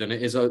ABV than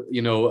it is a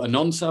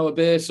non-sour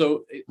beer.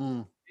 So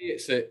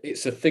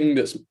it's a thing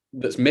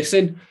that's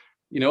missing.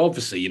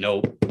 Obviously,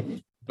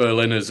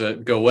 Berliners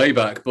go way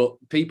back, but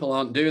people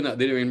aren't doing that.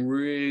 They're doing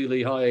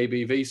really high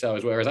ABV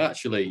sours, whereas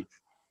actually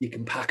you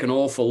can pack an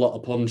awful lot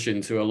of punch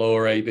into a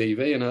lower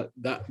ABV, and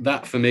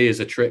that for me is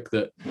a trick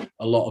that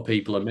a lot of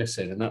people are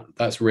missing, and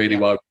that's really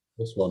why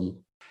this one.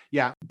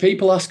 Yeah.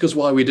 People ask us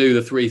why we do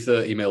the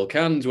 330ml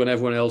cans when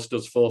everyone else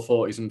does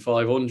 440s and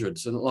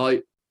 500s. And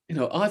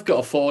I've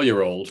got a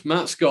 4-year-old.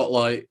 Matt's got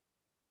like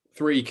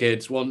 3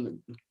 kids.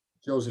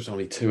 Joseph's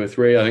only 2 or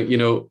 3. I think,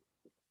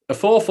 a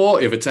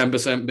 440 of a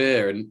 10%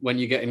 beer, and when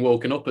you're getting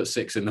woken up at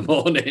 6 in the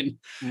morning,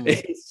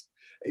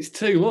 it's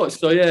too much.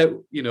 So yeah,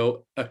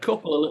 a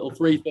couple of little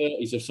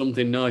 330s of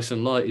something nice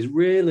and light is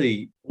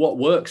really what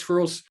works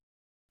for us.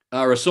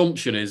 Our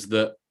assumption is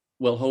that,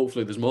 well,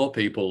 hopefully there's more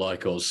people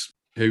like us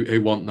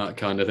who want that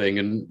kind of thing,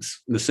 and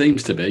there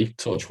seems to be,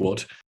 touch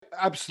wood.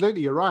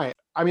 Absolutely, you're right.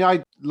 I mean,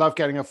 I love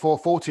getting a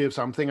 440 of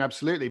something,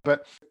 absolutely,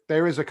 but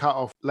there is a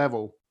cut-off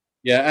level.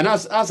 Yeah, and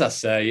as I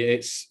say,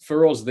 it's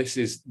for us, this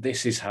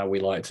is how we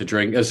like to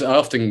drink. As I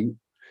often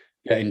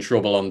get in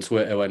trouble on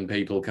Twitter when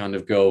people kind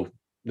of go,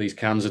 these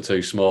cans are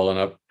too small, and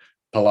I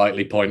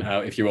politely point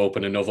out, if you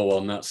open another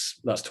one,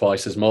 that's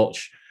twice as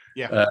much.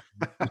 Yeah.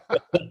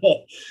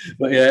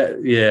 But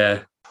yeah.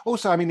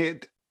 Also, I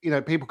mean,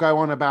 people go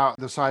on about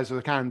the size of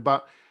the can,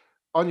 but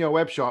on your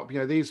web shop,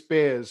 these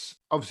beers,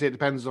 obviously it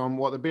depends on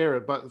what the beer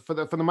is, but for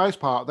the most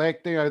part,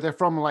 they're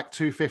from like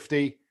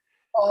 250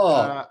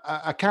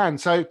 a can.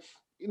 So,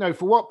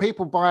 for what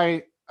people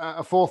buy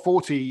a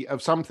 440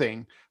 of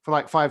something for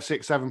like 5,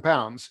 6, 7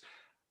 pounds,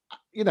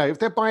 if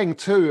they're buying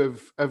 2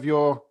 of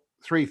your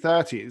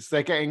 330s,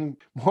 they're getting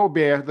more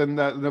beer than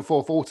the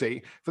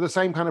 440 for the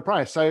same kind of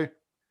price. So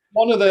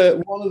one of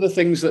the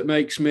things that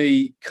makes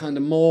me kind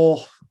of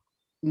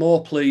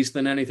more pleased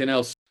than anything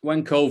else,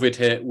 when COVID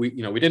hit, we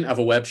didn't have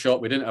a web shop,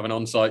 we didn't have an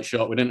on-site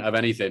shop, we didn't have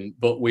anything,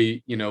 but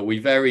we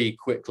very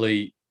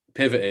quickly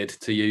pivoted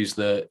to use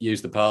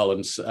the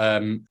parlance,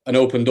 and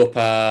opened up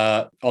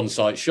our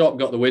on-site shop,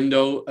 got the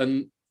window,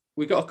 and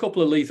we got a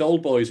couple of Leith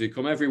old boys who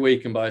come every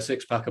week and buy a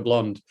 6-pack of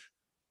blonde.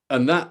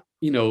 And that,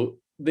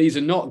 these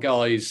are not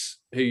guys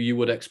who you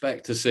would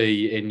expect to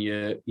see in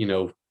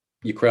your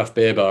craft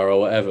beer bar or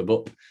whatever,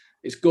 but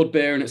it's good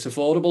beer and it's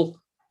affordable.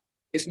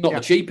 It's not the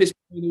cheapest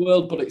in the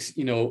world, but it's,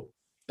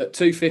 at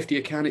 250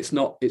 a can, it's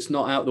not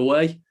out of the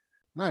way.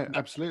 No,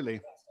 absolutely.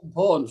 That's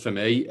important for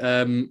me.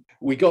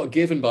 We got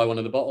given by one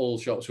of the bottle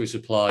shops we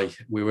supply.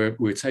 We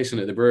were tasting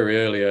at the brewery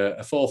earlier,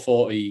 a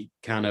 440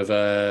 can of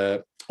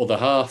Other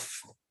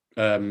Half,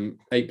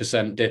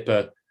 8%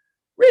 dipper.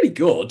 Really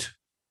good.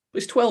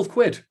 It's 12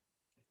 quid.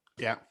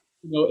 Yeah.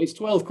 it's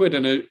 12 quid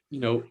and it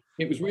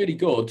was really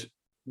good.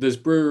 There's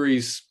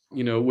breweries,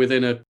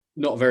 within a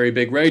not very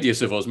big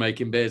radius of us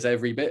making beers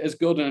every bit as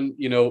good. And,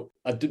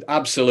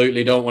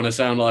 absolutely don't want to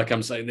sound like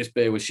I'm saying this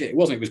beer was shit. It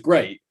wasn't, it was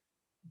great,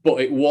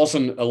 but it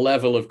wasn't a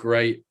level of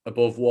great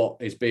above what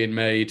is being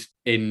made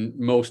in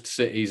most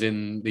cities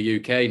in the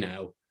UK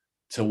now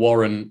to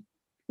warrant,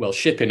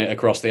 shipping it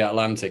across the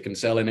Atlantic and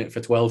selling it for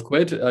 12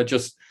 quid. For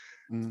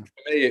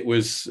me,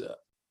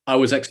 I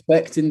was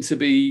expecting to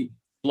be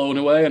blown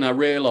away, and I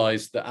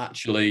realized that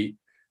actually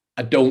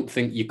I don't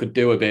think you could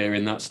do a beer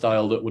in that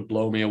style that would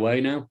blow me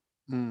away now.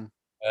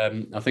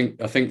 I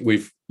think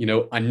we've,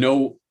 I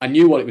knew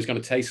what it was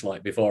going to taste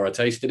like before I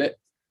tasted it,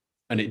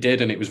 and it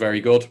did, and it was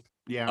very good.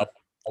 Yeah. I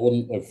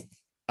wouldn't have,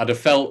 I'd have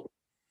felt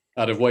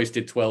I'd have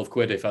wasted 12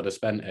 quid if I'd have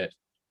spent it.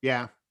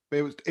 Yeah.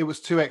 It was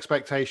to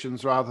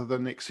expectations rather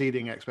than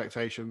exceeding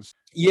expectations.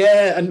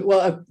 Yeah, and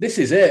this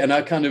is it. And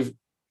I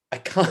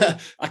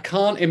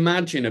can't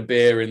imagine a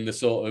beer in the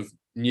sort of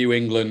New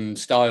England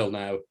style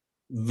now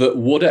that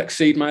would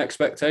exceed my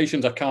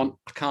expectations. I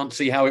can't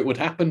see how it would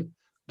happen.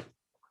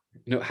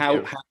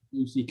 How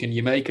juicy can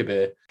you make a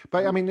beer?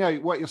 But I mean,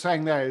 what you're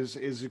saying there is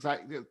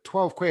exactly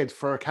 12 quid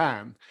for a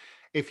can.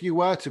 If you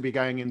were to be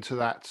going into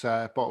that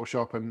bottle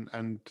shop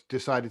and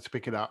decided to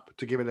pick it up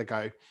to give it a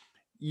go,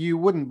 you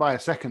wouldn't buy a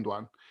second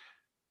one.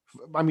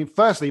 I mean,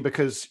 firstly,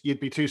 because you'd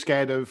be too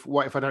scared of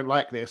what if I don't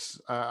like this?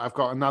 I've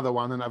got another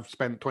one and I've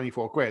spent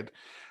 24 quid.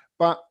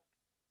 But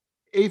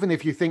even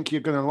if you think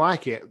you're going to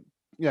like it,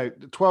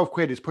 12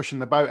 quid is pushing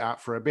the boat out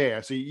for a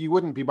beer. So you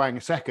wouldn't be buying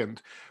a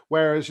second.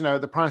 Whereas,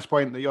 the price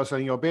point that you're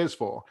selling your beers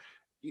for,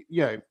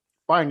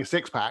 buying a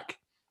 6-pack,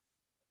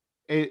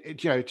 it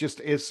just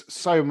is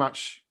so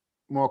much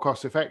more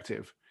cost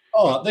effective.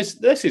 Oh,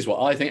 this is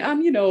what I think.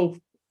 And,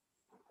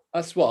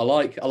 that's what I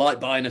like. I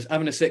like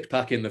having a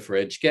 6-pack in the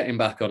fridge, getting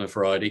back on a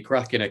Friday,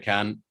 cracking a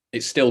can.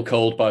 It's still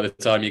cold by the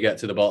time you get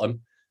to the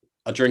bottom.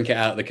 I drink it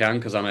out of the can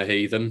because I'm a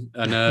heathen,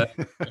 and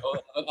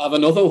have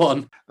another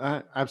one.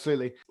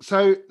 Absolutely.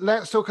 So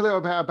let's talk a little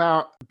bit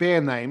about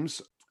beer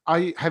names.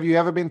 Have you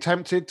ever been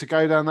tempted to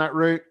go down that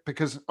route?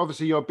 Because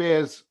obviously your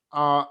beers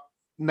are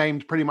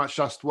named pretty much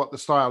just what the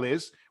style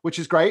is, which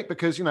is great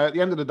because, at the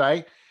end of the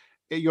day,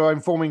 you're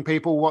informing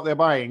people what they're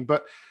buying.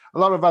 But a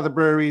lot of other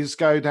breweries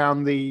go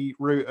down the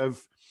route of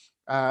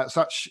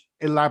such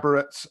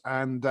elaborate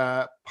and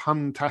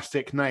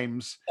pun-tastic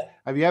names.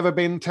 Have you ever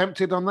been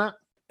tempted on that?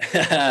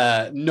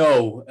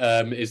 No,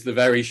 is the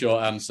very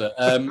short answer.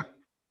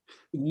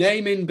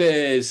 Naming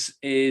beers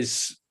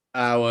is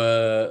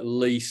our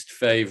least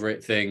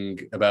favorite thing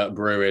about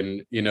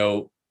brewing.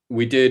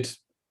 We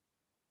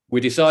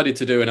decided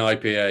to do an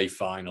IPA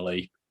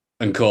finally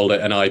and called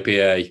it an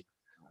IPA.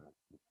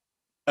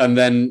 And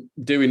then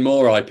doing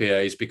more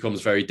IPAs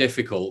becomes very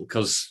difficult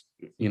because,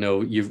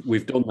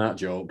 we've done that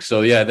joke.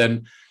 So yeah,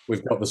 then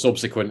we've got the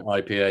subsequent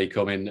IPA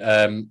coming.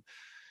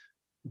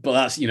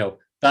 But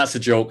that's a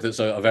joke that's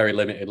a very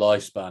limited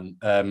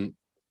lifespan.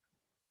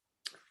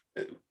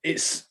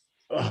 It's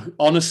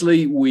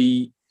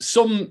honestly,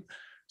 some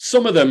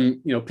of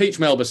them, peach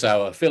Melba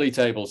sour, Philly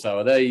table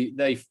sour,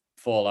 they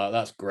fall out.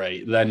 That's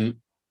great.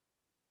 Then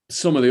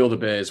some of the other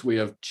beers we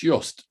have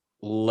just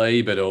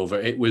labored over.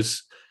 It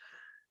was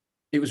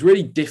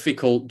really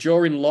difficult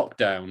during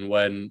lockdown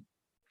when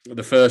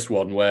the first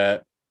one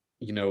where,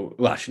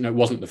 actually, no, it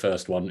wasn't the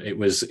first one. It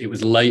was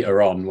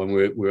later on when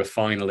we were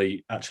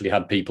finally actually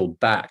had people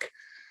back.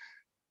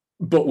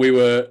 But we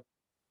were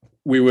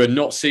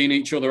not seeing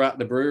each other at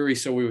the brewery,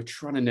 so we were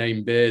trying to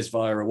name beers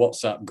via a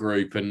WhatsApp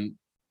group, and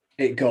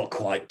it got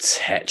quite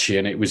tetchy,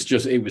 and it was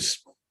just at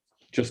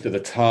the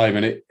time,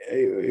 and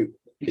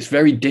it's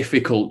very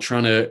difficult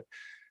trying to,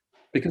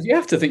 because you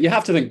have to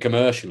think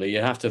commercially.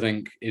 You have to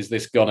think, is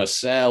this gonna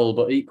sell?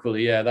 But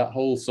equally, that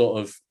whole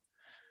sort of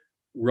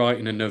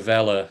writing a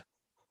novella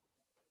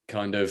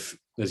kind of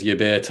as your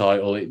beer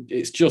title,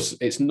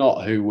 it's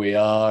not who we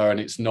are, and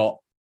it's not.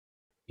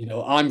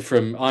 I'm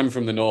from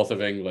the north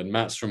of England.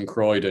 Matt's from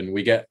Croydon.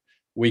 We get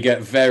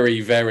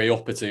very, very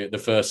uppity at the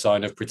first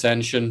sign of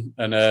pretension,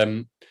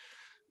 and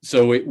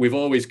so we've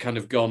always kind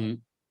of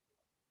gone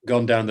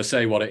down the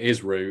say what it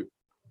is route.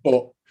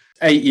 But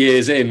 8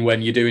 years in,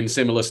 when you're doing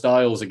similar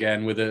styles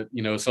again with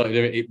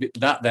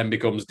that then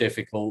becomes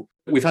difficult.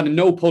 We've had a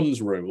no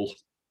puns rule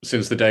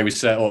since the day we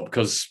set up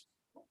because,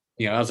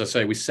 as I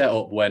say, we set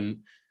up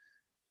when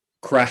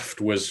craft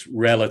was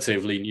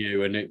relatively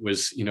new and it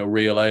was,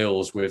 real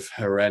ales with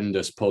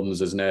horrendous puns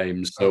as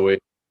names. So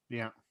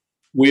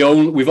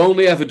we've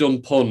only ever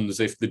done puns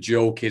if the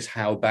joke is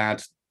how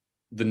bad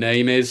the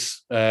name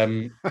is.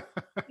 And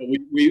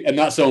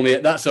that's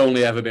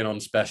only ever been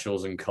on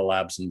specials and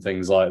collabs and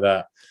things like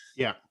that.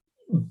 Yeah.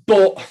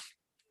 But,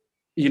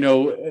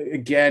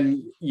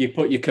 again, you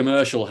put your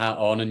commercial hat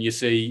on and you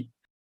see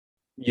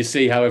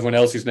how everyone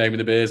else is naming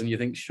the beers and you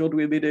think, should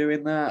we be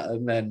doing that?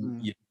 And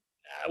then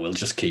we'll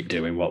just keep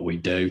doing what we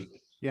do.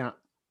 Yeah.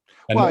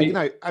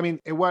 And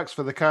it works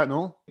for the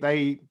Kernel.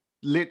 They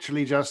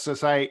literally just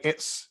say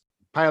it's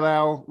pale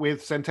ale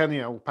with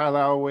Centennial, pale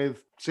ale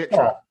with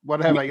Citra,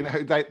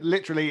 whatever, that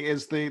literally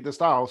is the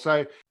style.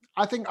 So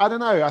I think at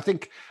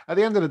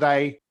the end of the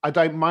day, I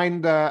don't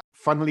mind a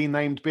funnily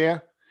named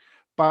beer,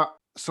 but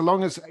so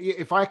long as,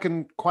 if I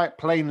can quite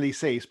plainly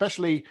see,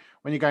 especially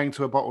when you're going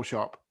to a bottle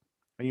shop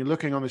and you're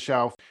looking on the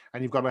shelf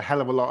and you've got a hell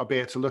of a lot of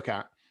beer to look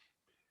at,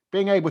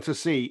 being able to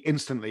see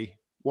instantly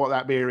what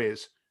that beer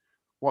is,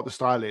 what the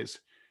style is,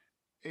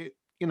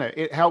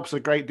 it helps a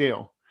great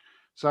deal.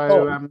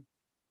 So,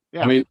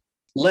 yeah. I mean,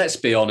 let's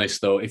be honest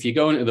though, if you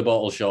go into the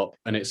bottle shop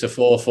and it's a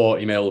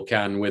 440ml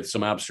can with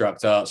some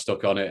abstract art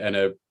stuck on it and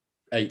a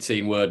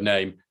 18-word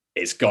name,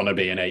 it's gonna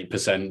be an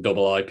 8%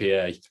 double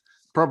IPA.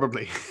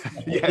 Probably.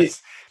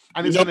 Yes.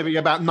 And it's going to be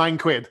about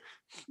 £9.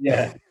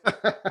 Yeah.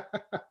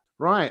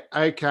 Right.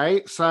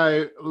 Okay.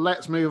 So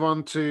let's move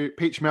on to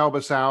Peach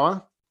Melba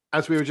Sour.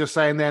 As we were just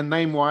saying there,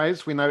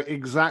 name-wise, we know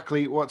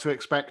exactly what to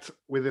expect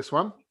with this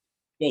one.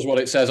 Does what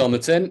it says on the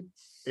tin.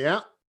 Yeah.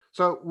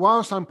 So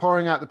whilst I'm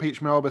pouring out the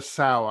Peach Melba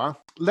Sour,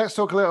 let's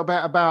talk a little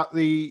bit about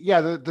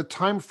the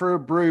Time for a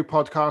Brew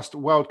podcast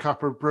World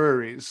Cup of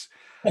Breweries.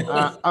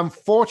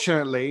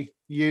 Unfortunately,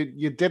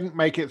 you didn't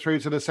make it through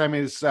to the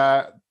semis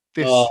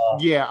this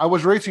year. I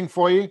was rooting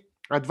for you.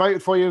 I'd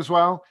voted for you as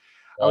well.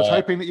 I was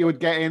hoping that you would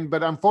get in,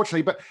 but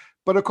unfortunately,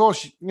 but of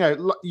course,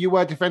 you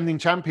were defending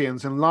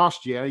champions, and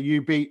last year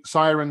you beat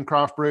Siren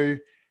Craft Brew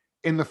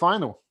in the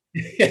final.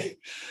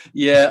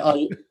 Yeah,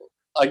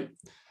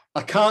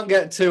 I can't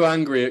get too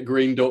angry at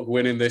Green Duck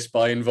winning this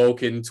by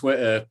invoking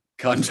Twitter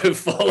kind of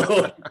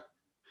following,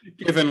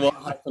 given what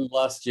happened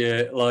last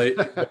year. Like,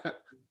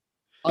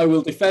 I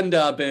will defend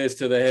our beers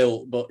to the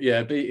hilt, but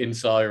yeah, beating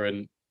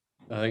Siren,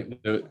 I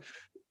think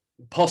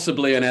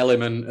possibly an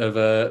element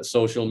of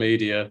social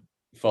media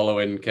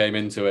following came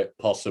into it,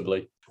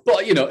 possibly.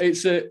 But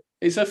it's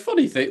a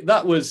funny thing.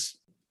 That was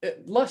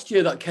last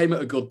year. That came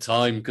at a good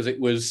time because it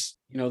was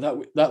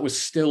that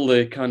was still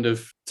the kind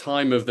of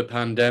time of the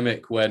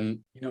pandemic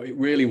when it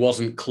really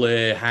wasn't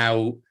clear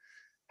how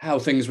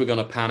things were going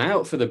to pan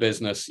out for the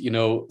business.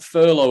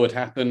 Furlough had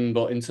happened,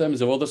 but in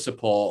terms of other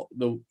support,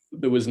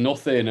 there was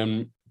nothing.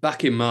 And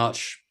back in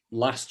March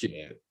last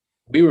year,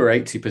 we were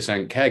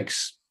 80%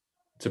 kegs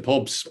to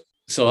pubs.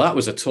 So that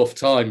was a tough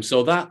time.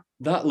 So that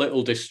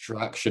little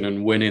distraction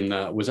and winning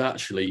that was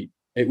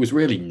it was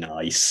really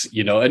nice,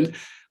 and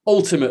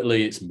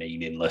ultimately it's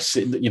meaningless.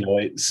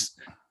 It's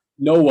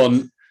no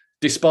one,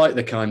 despite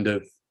the kind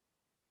of,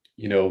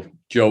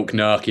 joke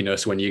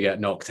narkiness when you get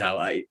knocked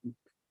out,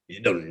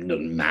 it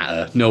doesn't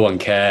matter. No one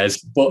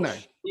cares.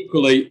 But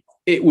equally,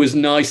 it was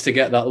nice to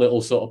get that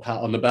little sort of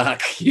pat on the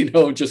back,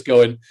 just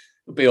going,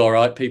 it'll be all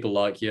right. People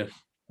like you.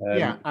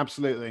 Yeah,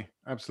 absolutely.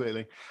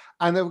 Absolutely.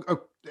 And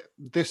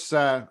this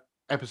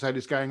episode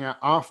is going out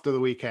after the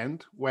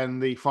weekend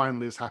when the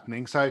final is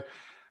happening. So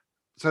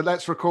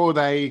let's record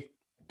a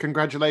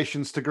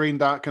congratulations to Green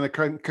Duck and a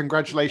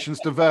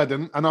congratulations to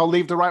Verdant, and I'll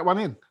leave the right one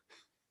in.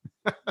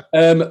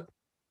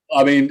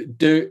 I mean,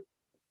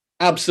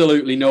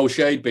 absolutely no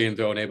shade being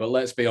thrown here, but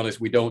let's be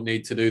honest, we don't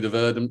need to do the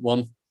Verdant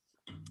one.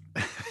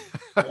 We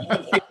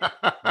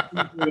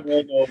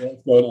don't know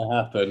what's going to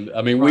happen.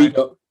 I mean, we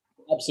got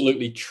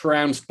absolutely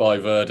trounced by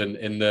Verdant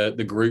in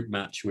the group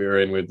match we were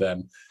in with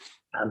them,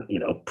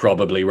 and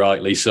probably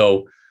rightly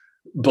so.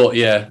 But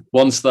yeah,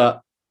 once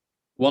that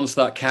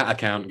cat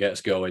account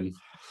gets going,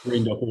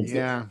 Green Duck.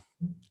 Yeah,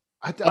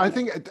 I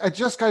think it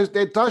just goes.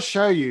 It does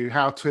show you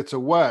how Twitter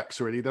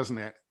works, really, doesn't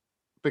it?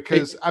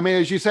 Because I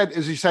mean, as you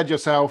said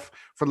yourself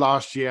for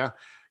last year,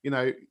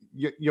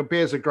 your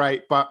beers are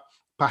great, but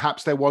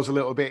perhaps there was a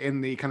little bit in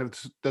the kind of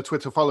the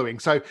Twitter following.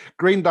 So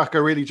Green Duck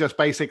are really just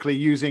basically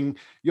using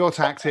your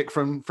tactic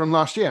from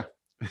last year.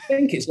 I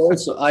think it's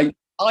also I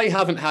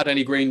haven't had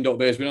any Green Duck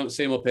beers. We don't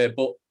see them up here,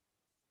 but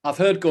I've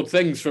heard good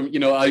things from.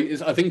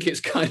 I think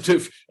it's kind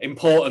of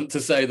important to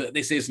say that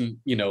this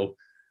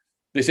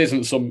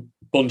isn't some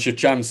bunch of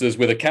chancers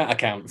with a cat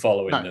account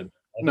following them.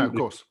 No, of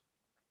course.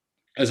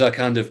 As I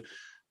kind of,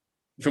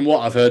 from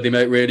what I've heard, they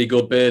make really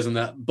good beers and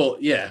that.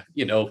 But yeah,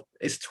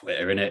 it's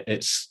Twitter, innit?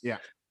 It's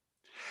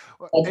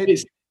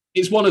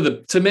it's one of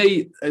the, to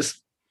me,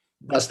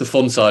 that's the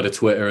fun side of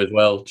Twitter as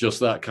well. Just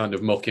that kind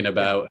of mucking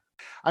about.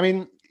 I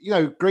mean,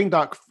 Green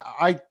Duck,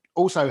 I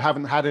also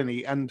haven't had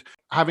any, and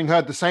having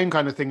heard the same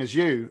kind of thing as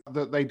you,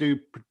 that they do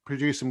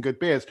produce some good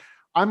beers,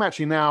 I'm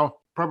actually now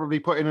probably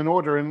put in an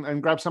order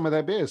and grab some of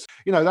their beers.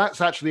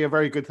 That's actually a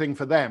very good thing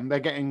for them. They're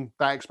getting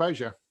that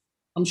exposure.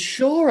 I'm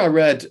sure I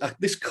read,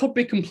 this could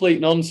be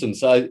complete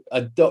nonsense. I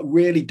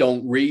really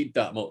don't read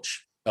that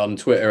much on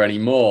Twitter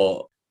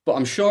anymore, but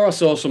I'm sure I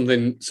saw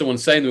someone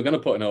saying they were going to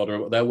put an order,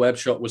 but their web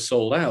shop was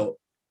sold out.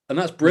 And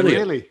that's brilliant.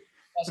 Really?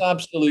 That's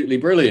absolutely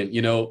brilliant.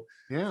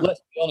 Yeah.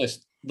 Let's be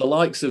honest, the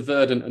likes of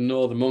Verdant and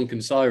Northern Monk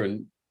and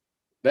Siren,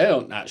 they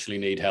don't actually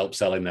need help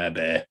selling their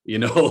beer.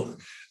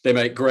 They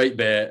make great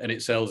beer and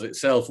it sells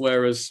itself.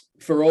 Whereas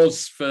for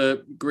us, for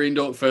Green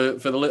Duck, for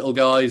the little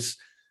guys,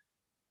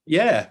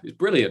 yeah, it's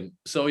brilliant.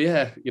 So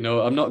yeah,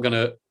 I'm not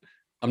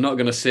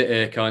gonna sit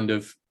here kind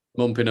of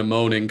mumping and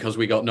moaning because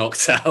we got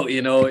knocked out.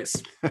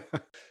 It's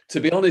to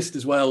be honest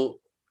as well.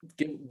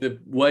 the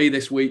way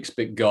this week's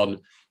been gone,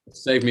 it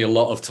saved me a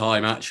lot of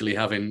time actually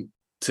having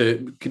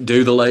to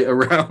do the later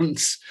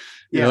rounds.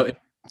 You know,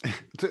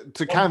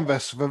 to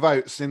canvass for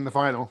votes in the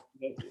final.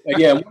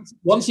 Yeah,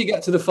 once you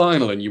get to the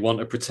final and you want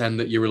to pretend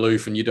that you're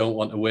aloof and you don't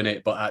want to win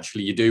it, but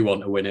actually you do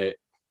want to win it,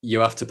 you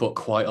have to put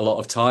quite a lot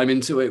of time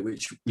into it,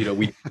 which, you know,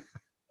 we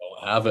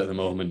don't have at the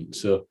moment.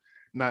 So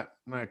no,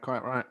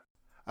 quite right.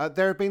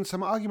 There have been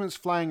some arguments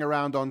flying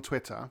around on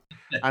Twitter,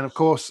 and of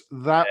course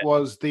that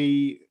was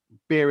the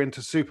beer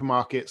into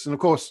supermarkets. And of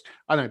course,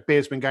 I know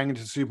beer's been going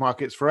into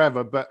supermarkets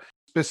forever, but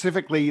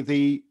specifically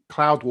the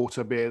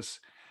Cloudwater beers.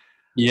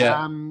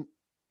 Yeah.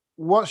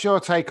 What's your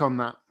take on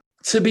that?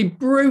 To be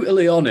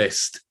brutally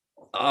honest,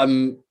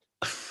 I'm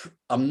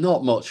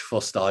not much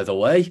fussed either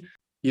way.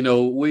 You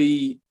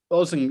know,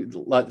 us and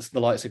like the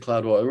likes of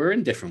Cloudwater, we're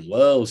in different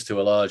worlds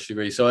to a large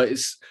degree. So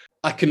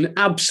I can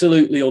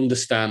absolutely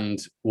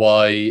understand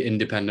why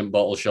independent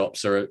bottle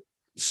shops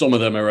some of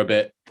them are a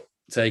bit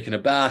taken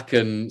aback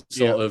and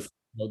sort of,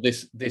 you know,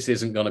 this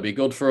isn't going to be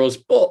good for us.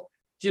 But,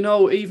 you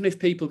know, even if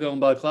people go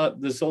and buy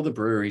Cloud, there's other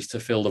breweries to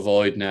fill the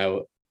void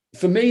now.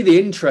 For me, the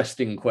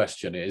interesting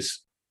question is,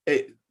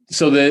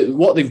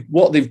 what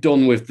they've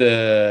done with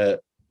the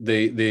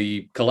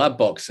collab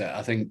box set,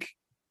 I think,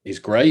 is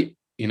great.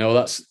 You know,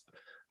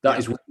 that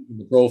is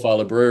the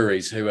profile of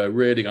breweries who are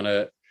really going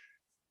to,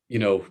 you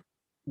know,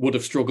 would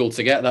have struggled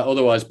to get that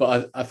otherwise.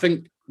 But I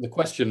think the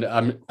question,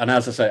 and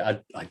as I say,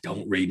 I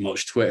don't read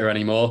much Twitter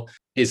anymore,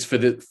 is for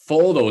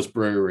those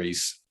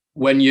breweries.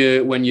 When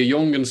you're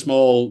young and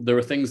small, there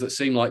are things that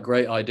seem like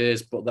great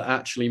ideas, but that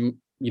actually,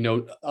 you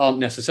know, aren't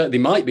necessarily.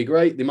 They might be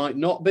great, they might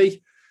not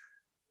be.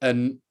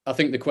 And I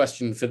think the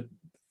question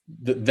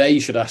that they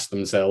should ask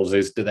themselves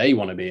is, do they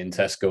want to be in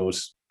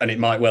Tesco's? And it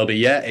might well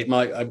be, it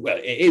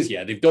is,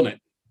 they've done it.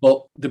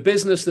 But the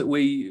business that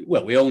we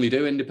only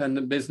do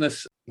independent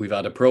business. We've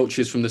had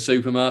approaches from the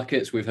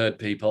supermarkets. We've heard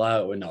people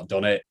out. We've not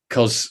done it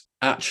because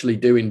actually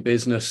doing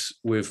business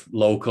with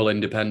local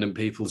independent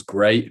people is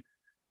great.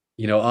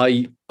 You know,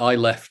 I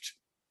left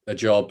a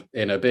job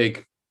in a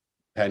big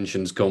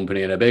pensions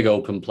company in a big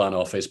open plan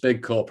office,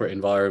 big corporate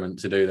environment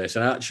to do this.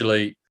 And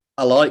actually,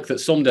 I like that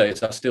some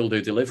days I still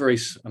do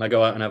deliveries and I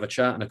go out and have a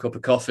chat and a cup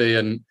of coffee.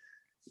 And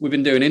we've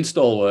been doing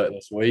install work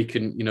this week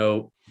and, you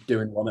know,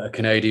 doing one at a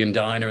Canadian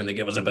diner and they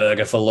give us a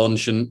burger for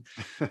lunch and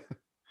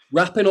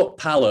wrapping up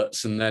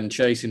pallets and then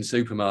chasing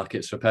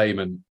supermarkets for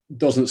payment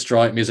doesn't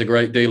strike me as a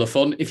great deal of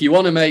fun. If you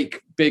want to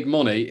make big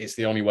money, it's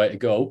the only way to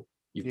go.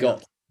 You've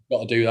got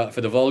to do that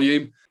for the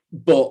volume.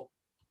 But,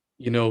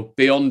 you know,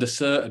 beyond a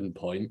certain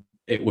point,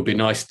 it would be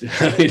nice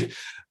to,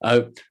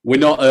 we're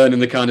not earning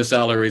the kind of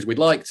salaries we'd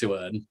like to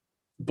earn,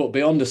 but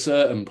beyond a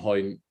certain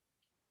point,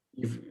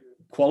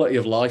 quality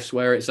of life's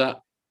where it's at.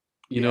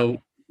 You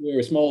know, we're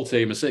a small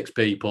team of 6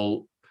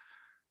 people,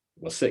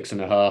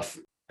 6.5,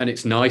 and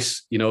it's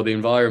nice. You know, the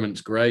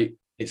environment's great.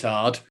 It's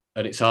hard,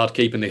 and it's hard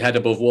keeping the head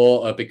above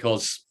water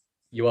because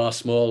you are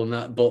small and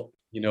that. But,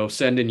 you know,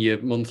 sending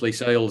your monthly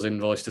sales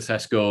invoice to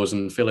Tesco's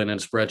and filling in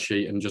a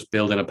spreadsheet and just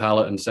building a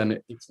pallet and sending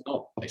it,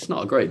 it's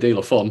not a great deal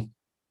of fun.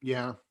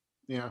 Yeah.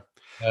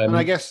 And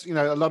I guess, you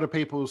know, a lot of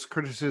people's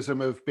criticism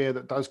of beer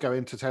that does go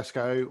into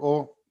Tesco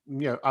or,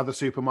 you know, other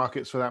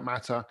supermarkets for that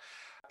matter,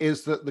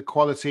 is that the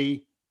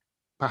quality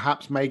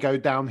perhaps may go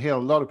downhill. A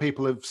lot of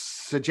people have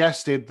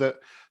suggested that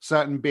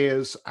certain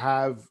beers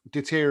have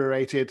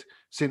deteriorated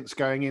since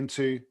going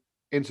into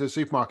the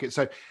supermarket.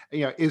 So,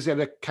 you know, is it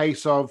a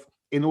case of,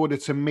 in order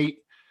to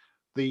meet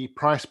the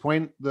price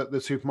point that the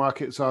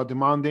supermarkets are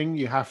demanding,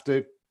 you have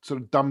to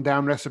sort of dumb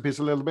down recipes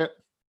a little bit?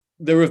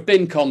 There have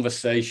been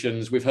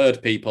conversations. We've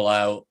heard people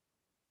out.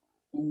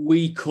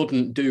 We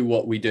couldn't do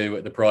what we do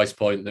at the price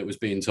point that was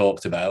being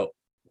talked about.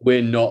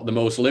 We're not the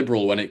most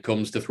liberal when it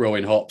comes to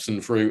throwing hops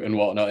and fruit and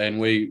whatnot in.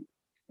 We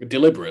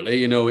deliberately,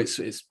 you know, it's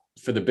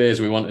for the beers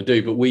we want to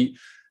do, but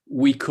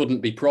we couldn't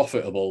be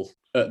profitable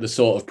at the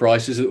sort of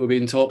prices that were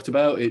being talked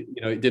about.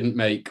 It didn't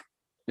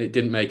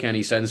make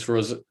any sense for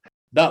us.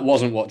 That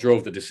wasn't what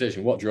drove the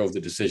decision. What drove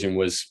the decision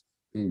was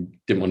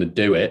didn't want to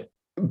do it.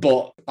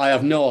 But I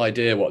have no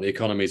idea what the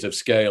economies of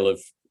scale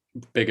of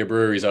bigger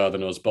breweries are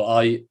than us.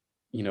 But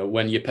you know,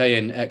 when you're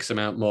paying X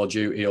amount more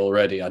duty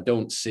already, I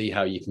don't see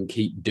how you can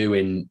keep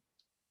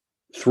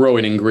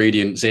throwing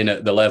ingredients in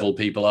at the level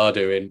people are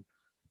doing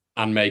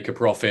and make a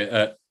profit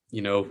at,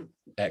 you know,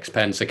 X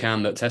pence a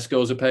can that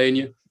Tesco's are paying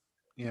you.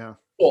 Yeah.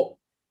 But,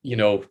 you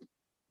know,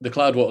 the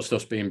Cloudwater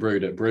stuff's being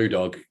brewed at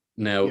Brewdog.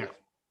 Now,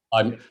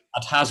 I'd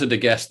hazard a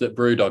guess that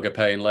Brewdog are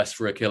paying less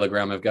for a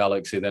kilogram of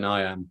Galaxy than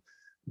I am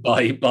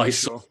by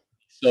sure.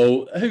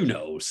 So who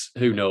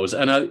knows?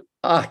 And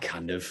I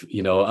kind of,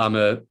 you know, I'm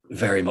a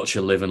very much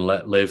a live and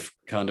let live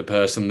kind of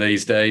person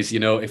these days. You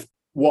know, if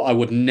what I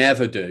would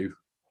never do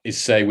is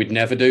say we'd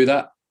never do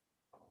that,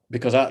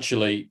 because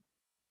actually,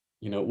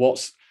 you know,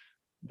 what's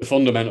the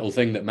fundamental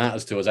thing that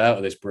matters to us out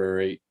of this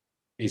brewery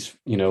is,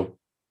 you know,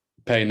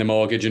 paying the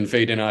mortgage and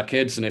feeding our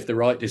kids. And if the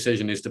right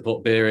decision is to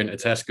put beer into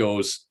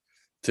Tesco's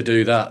to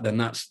do that, then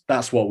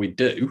that's what we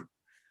do.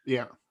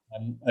 Yeah.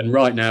 And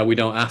right now we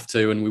don't have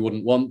to, and we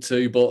wouldn't want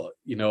to, but,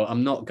 you know,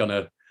 I'm not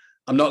gonna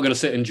I'm not going to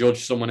sit and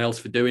judge someone else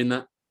for doing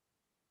that.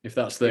 If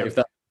that's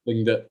the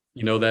thing that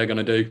they're going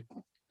to do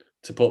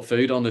to put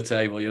food on the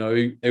table,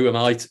 who am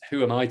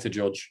I to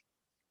judge?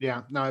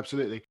 Yeah, no,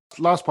 absolutely.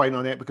 Last point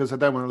on it, because I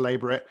don't want to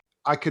labor it.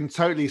 I can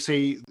totally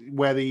see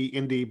where the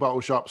indie bottle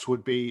shops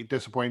would be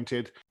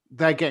disappointed.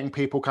 They're getting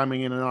people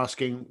coming in and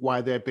asking why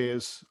their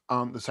beers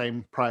aren't the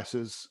same price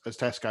as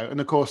Tesco.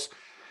 And of course,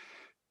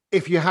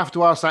 if you have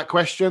to ask that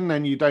question,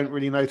 then you don't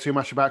really know too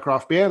much about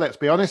craft beer, let's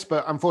be honest.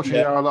 But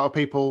unfortunately, there are a lot of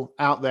people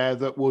out there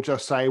that will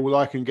just say, well,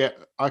 I can get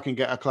a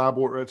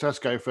Cloudwater at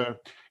Tesco for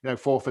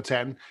 4 for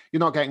 10. You're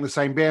not getting the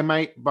same beer,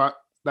 mate, but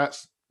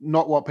that's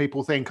not what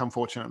people think,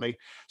 unfortunately.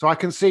 So I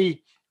can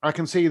see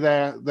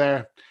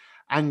their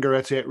anger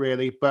at it,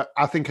 really. But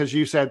I think, as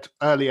you said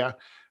earlier,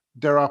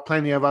 there are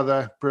plenty of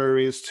other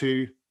breweries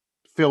to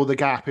fill the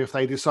gap if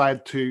they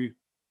decide to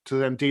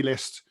then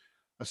delist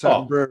a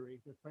certain brewery.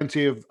 There's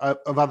plenty of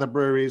other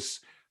breweries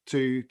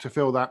to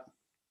fill that.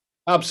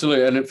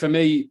 Absolutely. And for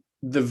me,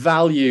 the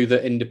value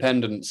that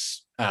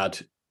independents add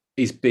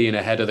is being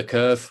ahead of the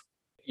curve.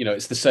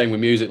 It's the same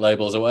with music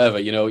labels or whatever.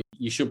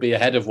 You should be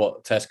ahead of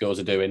what Tesco's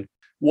are doing.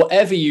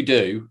 Whatever you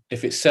do,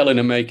 if it's selling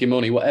and making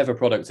money, whatever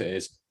product it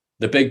is,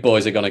 the big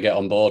boys are going to get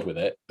on board with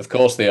it. Of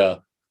course they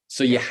are.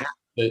 So you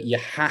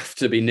have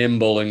to be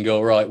nimble and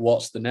go, right,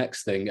 what's the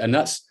next thing? And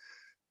I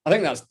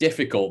think that's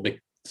difficult,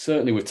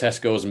 certainly with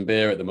Tesco's and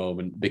beer at the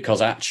moment,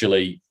 because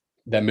actually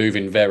they're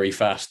moving very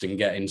fast and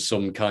getting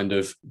some kind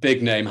of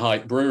big name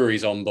hype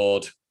breweries on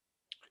board.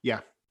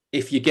 Yeah.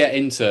 If you get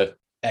into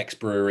X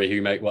brewery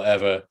who make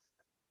whatever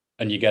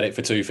and you get it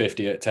for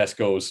 $2.50 at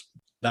Tesco's,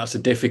 that's a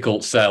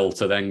difficult sell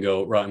to then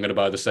go, right, I'm going to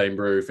buy the same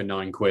brew for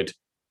 £9.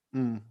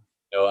 Mm.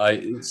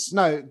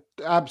 No,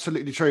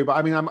 absolutely true. But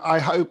I mean, I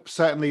hope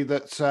certainly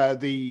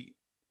that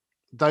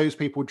those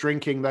people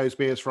drinking those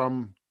beers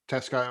from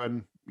Tesco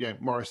and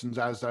Morrison's,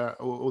 Asda,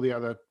 all the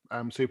other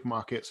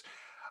supermarkets,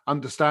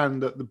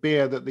 understand that the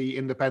beer that the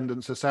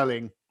independents are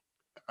selling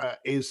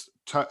is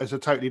a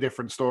totally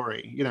different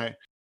story.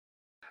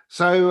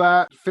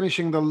 So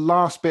finishing the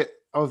last bit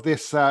of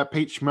this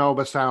peach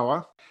Melba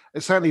sour,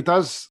 it certainly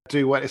does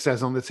do what it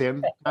says on the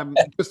tin.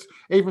 Just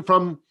even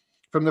from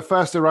the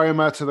first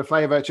aroma to the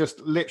flavor, just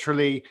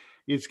literally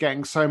it's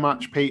getting so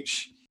much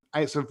peach.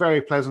 It's a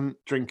very pleasant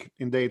drink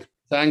indeed.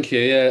 Thank you.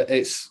 Yeah,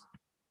 it's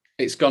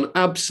gone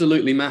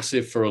absolutely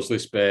massive for us,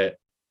 this beer,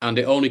 and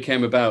it only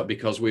came about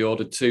because we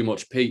ordered too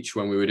much peach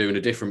when we were doing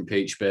a different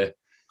peach beer.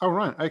 Oh,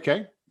 right.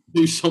 Okay.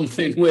 Do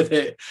something with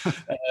it.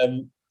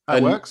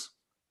 That works.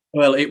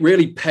 Well, it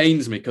really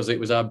pains me because it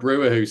was our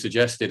brewer who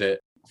suggested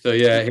it. So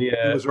yeah, he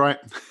was right.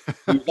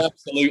 He was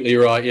absolutely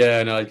right. Yeah,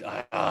 and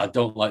I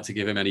don't like to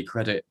give him any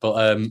credit, but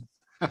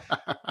I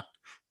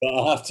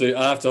have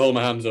to hold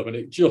my hands up, and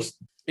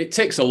it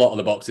ticks a lot of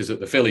the boxes that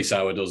the Philly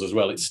sour does as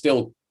well. It's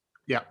still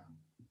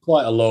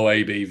quite a low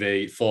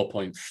ABV,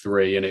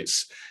 4.3, and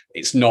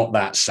it's not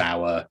that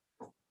sour,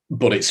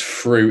 but it's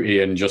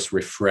fruity and just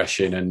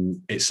refreshing,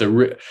 and it's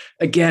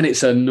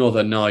it's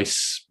another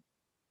nice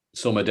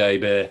summer day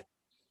beer.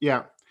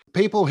 Yeah,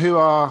 people who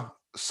are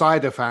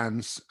cider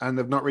fans and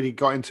have not really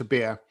got into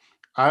beer,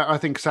 I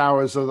think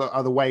sours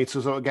are the way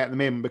to sort of get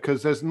them in,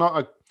 because there's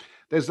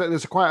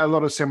quite a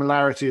lot of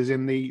similarities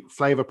in the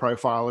flavor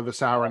profile of a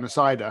sour and a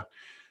cider.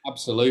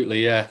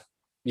 Absolutely, yeah.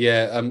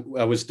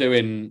 I was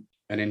doing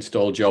an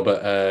install job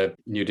at a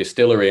new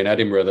distillery in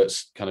Edinburgh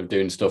that's kind of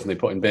doing stuff, and they're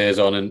putting beers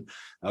on, and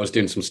I was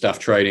doing some staff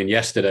training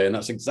yesterday, and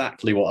that's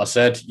exactly what I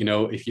said.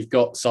 If you've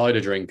got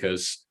cider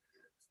drinkers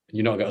and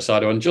you've not got a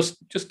cider on, just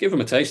give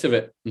them a taste of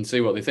it and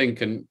see what they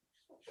think. And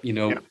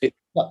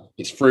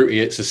it's fruity,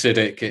 it's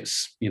acidic,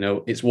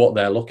 it's what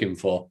they're looking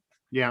for.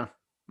 Yeah,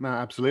 no,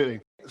 absolutely.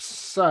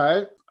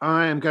 So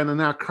I am going to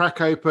now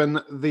crack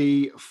open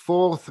the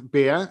fourth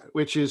beer,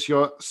 which is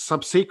your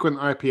subsequent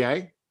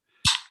IPA.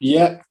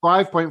 Yeah.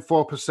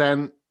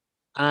 5.4%.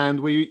 And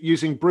we're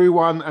using Brew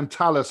One and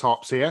Talus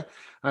hops here.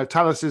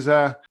 Talus is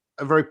a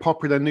very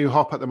popular new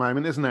hop at the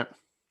moment, isn't it?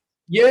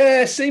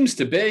 Yeah, seems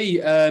to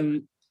be.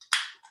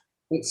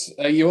 It's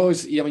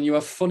you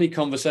have funny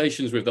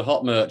conversations with the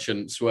hop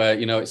merchants where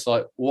it's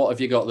like, what have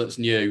you got that's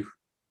new?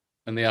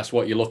 And they ask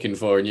what you're looking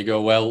for, and you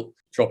go, well,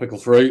 tropical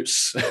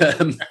fruits.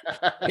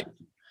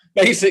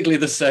 Basically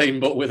the same,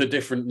 but with a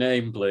different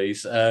name,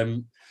 please.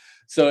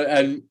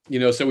 So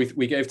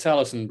we gave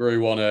Talus and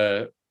Brew One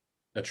a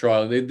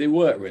trial. They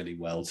work really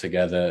well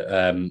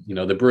together.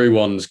 The Brew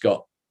One's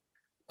got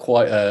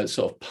quite a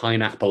sort of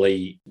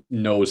pineapple-y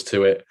nose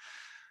to it,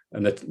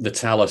 and the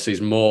Talus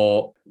is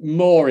more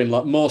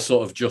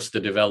sort of just a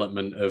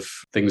development of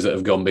things that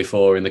have gone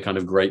before in the kind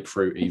of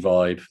grapefruity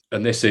vibe.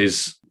 And this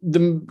is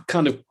the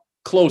kind of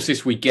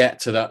closest we get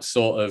to that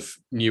sort of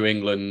New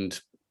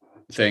England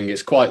thing.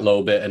 It's quite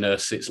low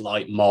bitterness, it's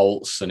light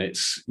malts, and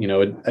it's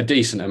a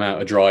decent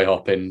amount of dry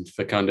hopping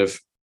for kind of.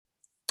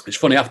 It's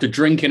funny, after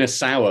drinking a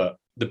sour,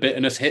 the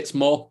bitterness hits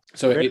more.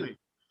 So really?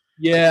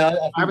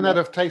 I haven't had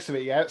a taste of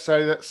it yet,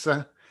 so that's.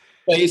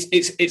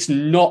 It's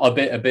not a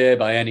bitter beer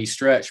by any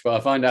stretch, but I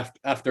find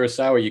after a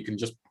sour you can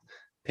just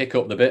pick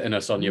up the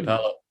bitterness on your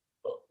palate.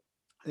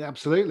 Yeah,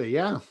 absolutely,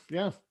 yeah.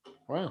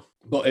 Wow.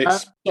 But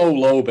it's so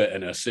low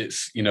bitterness.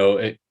 It's,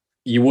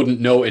 you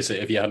wouldn't notice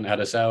it if you hadn't had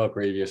a sour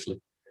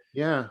previously.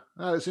 Yeah,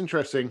 that's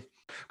interesting.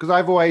 Because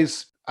I've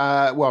always,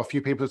 a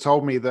few people have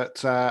told me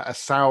that a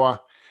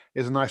sour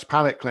is a nice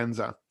palate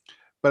cleanser.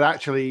 But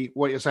actually,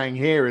 what you're saying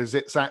here is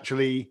it's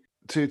actually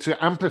to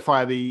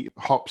amplify the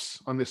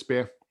hops on this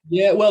beer.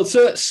 Yeah, well,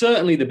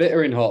 certainly the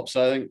bitter in hops.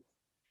 I think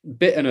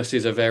bitterness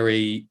is a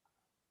very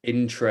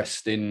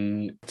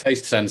interesting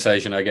taste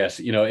sensation, I guess,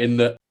 in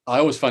that I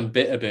always find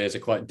bitter beers are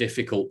quite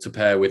difficult to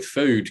pair with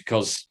food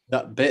because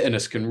that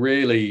bitterness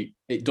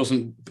it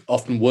doesn't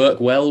often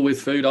work well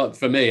with food,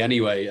 for me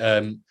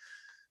anyway,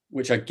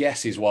 which I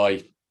guess is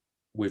why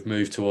we've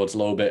moved towards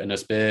low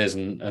bitterness beers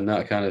and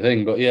that kind of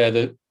thing. But yeah,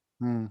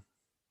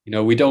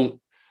 we don't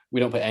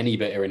put any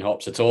bitter in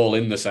hops at all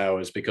in the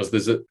sours because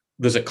there's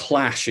a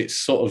clash. It's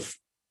sort of,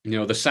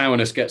 the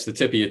sourness gets the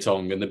tip of your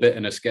tongue and the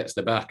bitterness gets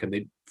the back,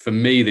 and for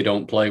me they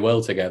don't play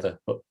well together.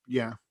 But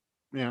yeah.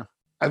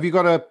 Have you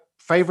got a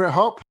favorite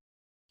hop?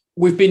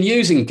 We've been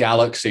using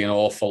Galaxy an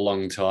awful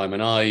long time,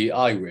 and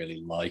I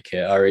really like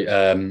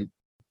it.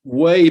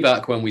 Way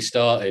back when we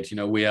started,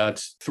 we had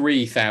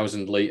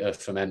 3,000 litre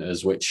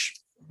fermenters, which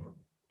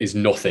is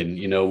nothing.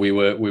 We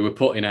were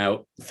putting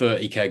out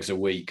 30 kegs a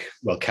week,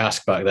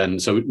 cask back then.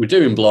 So we're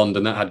doing blonde,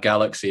 and that had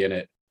Galaxy in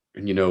it.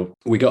 And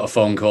we got a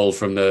phone call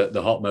from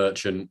the hop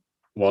merchant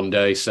one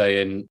day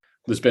saying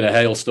there's been a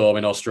hailstorm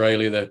in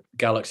Australia. The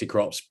Galaxy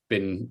crop's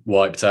been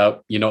wiped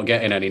out. You're not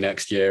getting any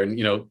next year, and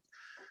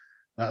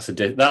that's a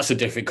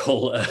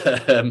difficult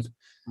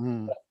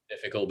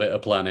difficult bit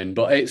of planning.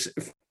 But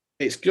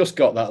it's just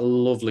got that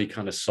lovely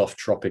kind of soft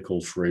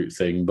tropical fruit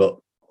thing. But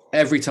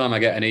every time I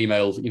get an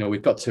email,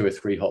 we've got 2 or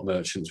 3 hop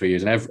merchants we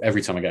use, and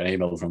every time I get an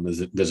email from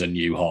them, there's a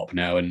new hop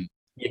now, and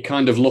you're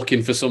kind of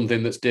looking for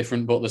something that's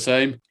different but the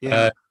same.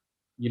 Yeah.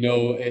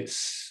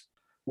 It's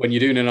when you're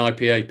doing an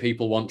IPA,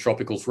 people want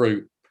tropical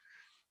fruit,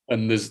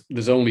 and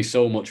there's only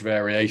so much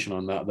variation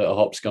on that a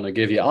hop's going to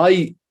give you.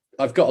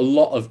 I've got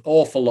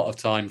awful lot of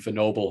time for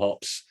noble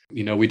hops.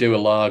 We do a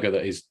lager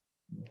that is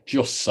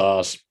just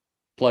SARS,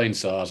 plain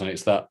SARS, and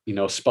it's that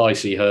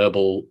spicy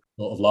herbal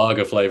sort of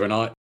lager flavor.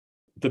 And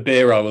the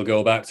beer I will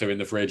go back to in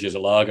the fridge is a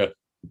lager.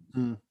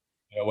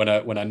 When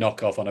I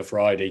knock off on a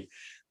Friday,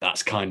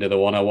 that's kind of the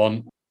one I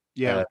want.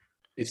 Yeah.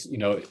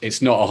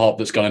 It's not a hop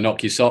that's going to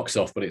knock your socks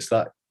off, but it's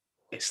that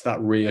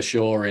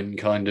reassuring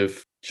kind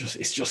of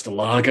it's just a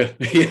lager,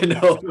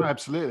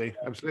 Absolutely.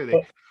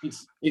 But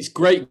it's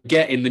great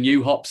getting the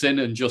new hops in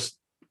and just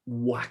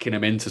whacking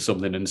them into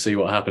something and see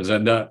what happens.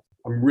 And I'm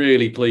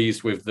really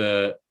pleased with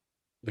the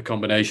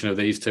combination of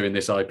these two in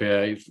this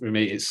IPA. For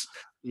me, this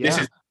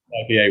is the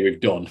IPA we've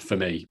done for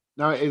me.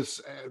 No, it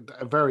is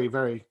very,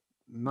 very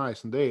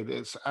nice indeed.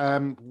 It's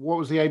what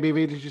was the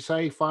ABV? Did you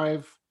say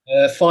 5?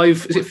 5?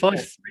 Is it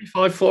 5.3,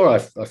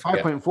 5.4?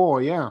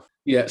 5.4. Yeah.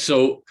 Yeah.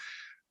 So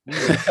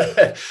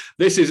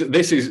this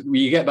is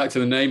you get back to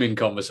the naming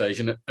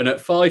conversation, and at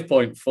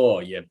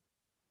 5.4, you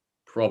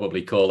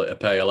probably call it a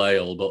pale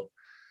ale, but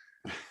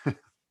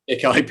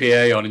pick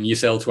IPA on and you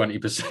sell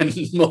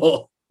 20%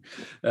 more.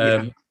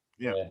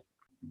 Yeah.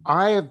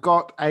 I have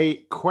got a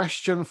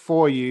question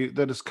for you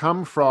that has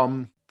come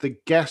from the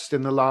guest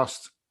in the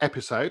last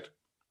episode.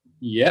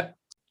 Yep.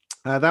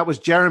 That was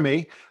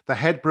Jeremy, the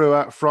head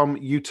brewer from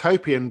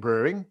Utopian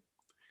Brewing.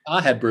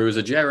 Our head brewer is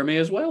a Jeremy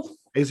as well.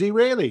 Is he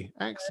really?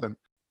 Excellent.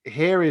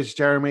 Here is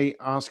Jeremy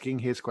asking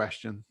his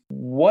question.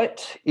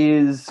 What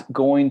is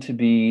going to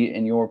be,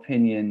 in your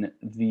opinion,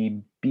 the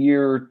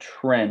beer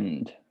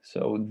trend?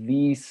 So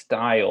the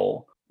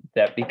style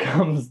that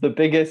becomes the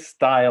biggest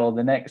style,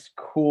 the next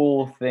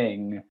cool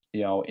thing,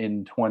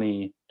 in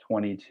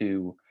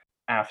 2022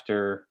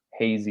 after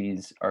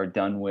hazies are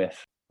done with.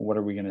 What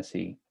are we going to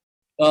see?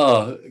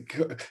 Oh,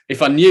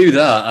 if I knew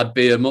that, I'd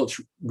be a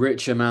much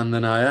richer man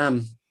than I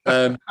am.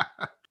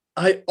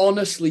 I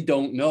honestly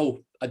don't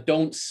know. I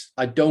don't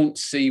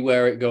see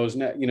where it goes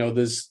next.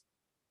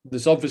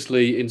 There's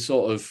obviously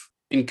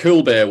in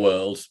cool beer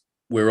world,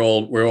 we're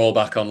all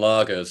back on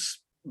lagers.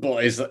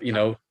 But is that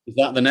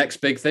the next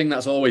big thing?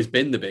 That's always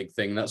been the big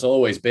thing. That's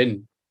always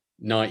been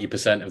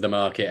 90% of the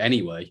market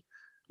anyway.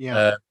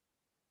 Yeah.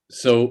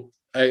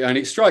 And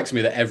it strikes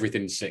me that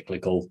everything's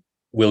cyclical.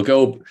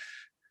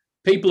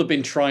 People have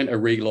been trying to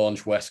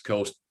relaunch West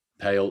Coast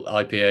pale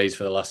IPAs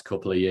for the last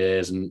couple of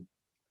years, and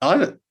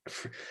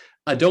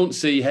I don't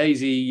see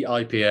hazy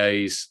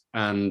IPAs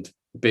and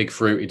big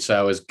fruited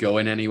sours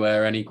going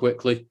anywhere very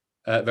quickly.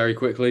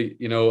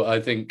 I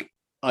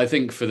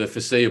think for the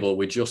foreseeable,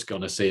 we're just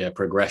going to see a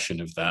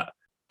progression of that.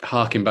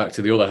 Harking back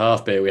to the other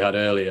half beer we had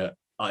earlier,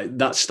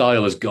 that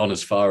style has gone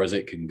as far as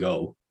it can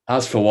go.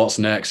 As for what's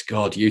next,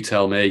 God, you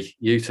tell me,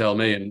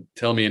 and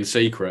tell me in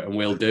secret, and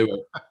we'll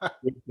do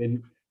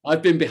it.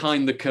 I've been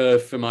behind the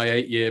curve for my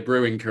 8-year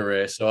brewing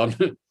career, so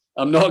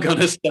I'm not going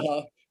to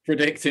start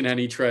predicting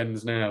any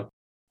trends now.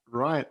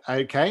 Right.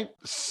 Okay.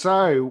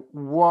 So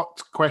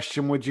what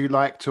question would you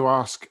like to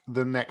ask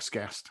the next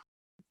guest?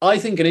 I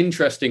think an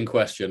interesting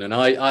question, and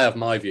I have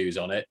my views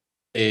on it,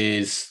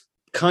 is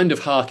kind of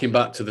harking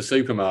back to the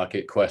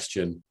supermarket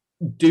question.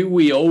 do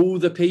we owe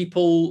the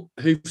people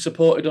who've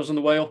supported us on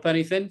the way up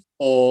anything,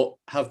 or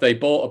have they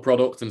bought a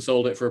product and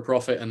sold it for a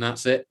profit and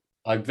that's it?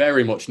 I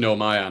very much know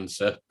my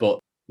answer, but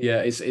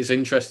yeah, it's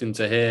interesting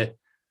to hear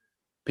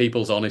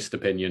people's honest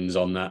opinions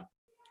on that.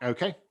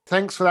 Okay,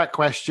 thanks for that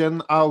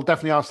question. I'll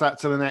definitely ask that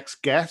to the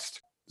next guest.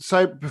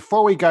 So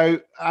before we go,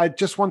 I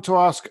just want to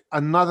ask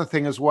another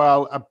thing as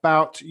well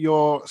about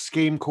your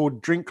scheme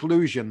called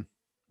Drinklusion.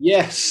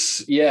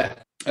 Yes, yeah.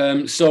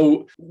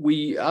 So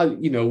we're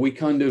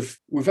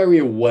very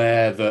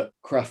aware that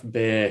craft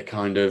beer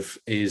kind of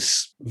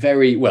is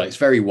it's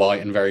very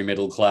white and very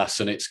middle class,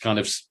 and it's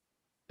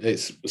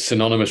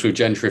synonymous with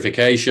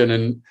gentrification.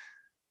 And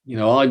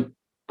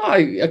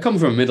I come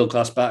from a middle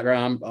class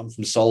background. I'm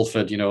from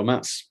Salford.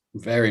 Matt's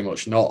very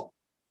much not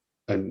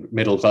a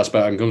middle class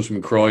background. Comes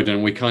from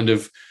Croydon.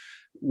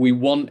 We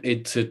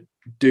wanted to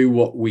do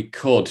what we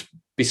could,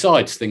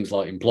 besides things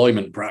like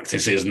employment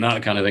practices and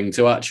that kind of thing,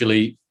 to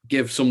actually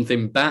give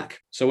something back.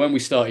 So when we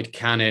started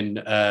canning,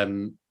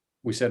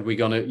 we said we're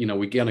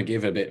gonna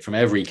give a bit from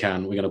every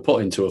can. We're gonna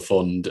put into a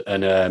fund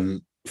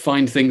and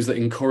find things that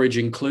encourage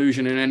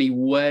inclusion in any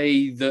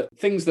way,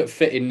 things that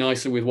fit in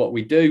nicer with what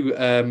we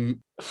do.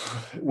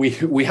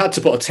 We had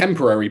to put a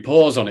temporary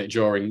pause on it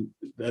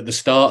at the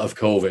start of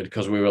COVID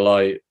because we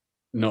were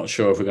not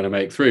sure if we're going to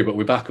make through, but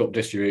we're back up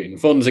distributing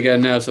funds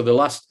again now. So the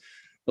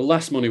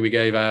last money we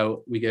gave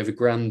out, we gave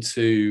 £1,000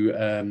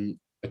 to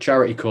a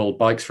charity called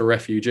Bikes for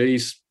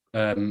Refugees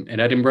in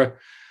Edinburgh.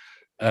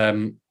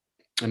 And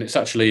it's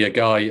actually a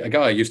guy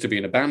I used to be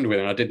in a band with,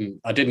 and I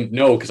didn't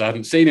know because I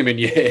hadn't seen him in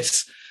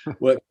years.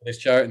 Worked for this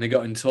charity, and they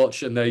got in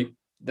touch, and they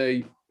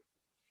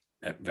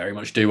very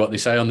much do what they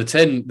say on the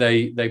tin.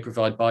 They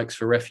provide bikes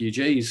for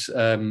refugees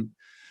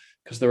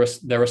because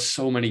there are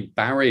so many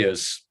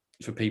barriers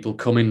for people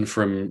coming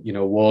from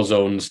war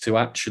zones to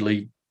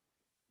actually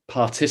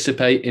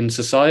participate in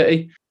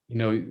society.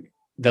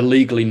 They're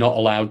legally not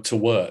allowed to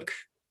work.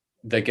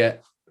 They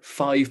get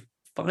 £5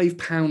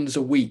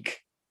 a week.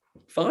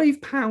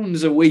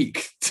 £5 a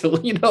week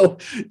to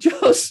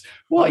just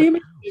what are you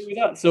meant to do with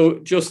that? So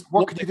just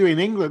what could you do in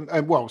England?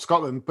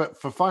 Scotland, but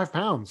for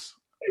 £5.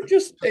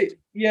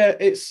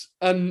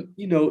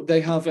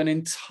 They have an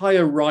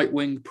entire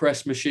right-wing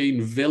press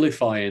machine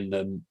vilifying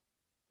them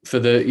for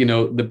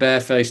the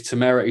barefaced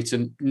temerity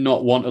to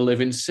not want to live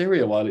in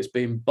Syria while it's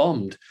being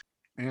bombed.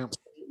 Yeah.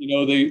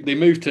 They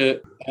moved to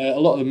a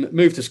lot of them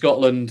moved to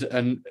Scotland,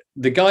 and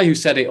the guy who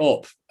set it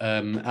up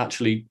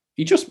actually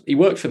he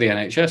worked for the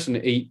NHS, and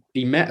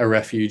he met a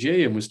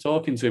refugee and was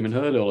talking to him and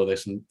heard all of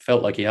this and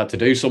felt like he had to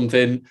do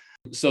something.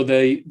 So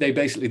they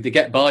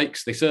get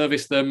bikes, they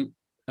service them,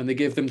 and they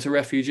give them to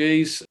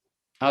refugees,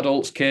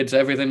 adults, kids,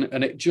 everything,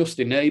 and it just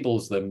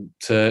enables them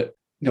to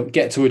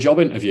get to a job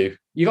interview.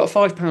 You got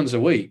 £5 a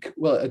week.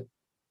 Well, a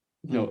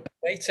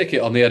day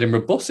ticket on the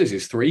Edinburgh buses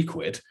is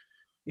 £3.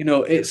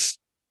 It's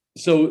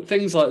so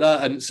things like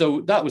that. And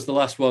so that was the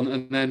last one.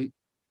 And then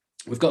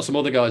we've got some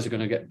other guys who are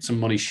going to get some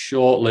money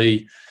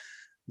shortly.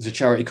 There's a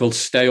charity called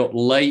Stay Up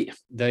Late.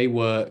 They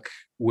work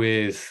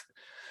with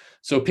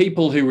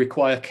people who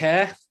require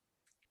care.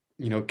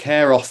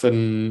 Care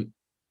often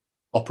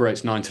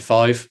operates 9 to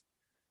 5,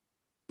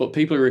 but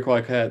people who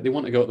require care, they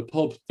want to go to the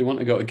pub, they want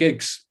to go to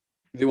gigs,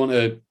 they want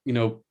to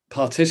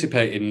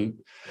participate in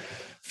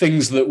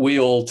things that we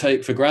all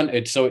take for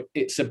granted. So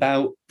it's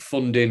about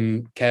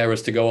funding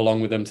carers to go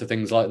along with them to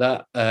things like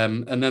that.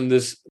 And then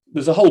there's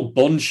a whole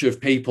bunch of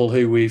people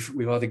who we've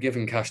either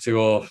given cash to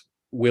or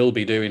will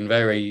be doing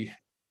very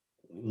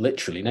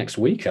literally next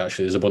week.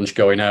 Actually, there's a bunch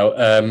going out.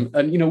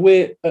 And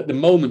we're at the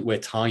moment we're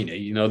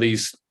tiny.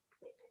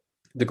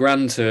 The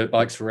grant to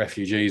Bikes for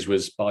Refugees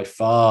was by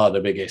far the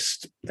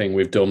biggest thing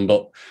we've done.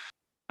 But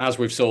as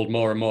we've sold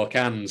more and more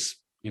cans,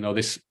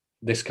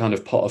 this kind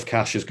of pot of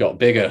cash has got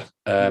bigger.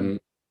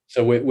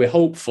 So we're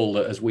hopeful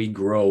that as we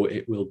grow,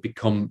 it will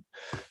become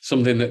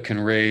something that can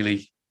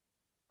really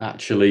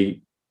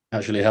actually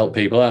help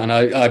people out. And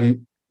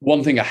I'm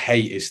one thing I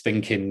hate is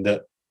thinking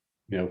that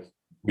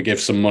we give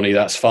some money,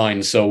 that's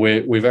fine. So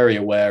we're very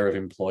aware of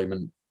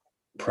employment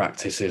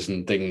practices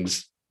and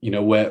things,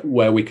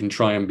 where we can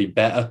try and be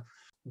better.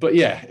 But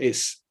yeah,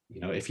 it's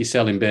if you're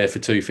selling beer for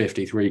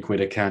 £2.50, £3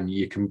 a can,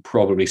 you can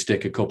probably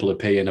stick a couple of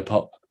penny in a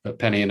pot,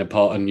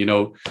 and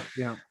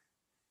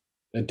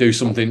do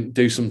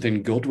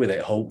something good with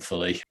it,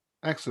 hopefully.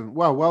 Excellent.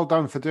 Well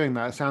done for doing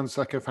that. It sounds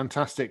like a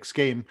fantastic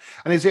scheme.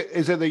 And is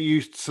it that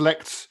you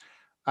select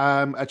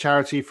a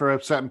charity for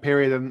a certain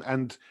period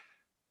and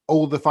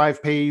all the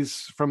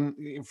 5p's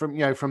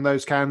from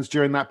those cans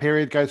during that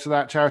period go to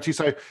that charity?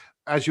 So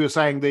as you were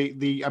saying,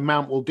 the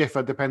amount will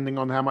differ depending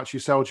on how much you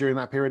sell during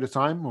that period of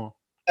time, or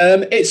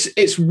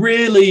it's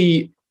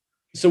really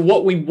so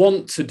what we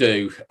want to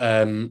do,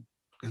 and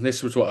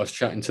this was what I was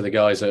chatting to the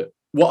guys at.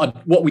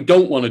 What we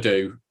don't want to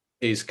do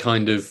is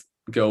kind of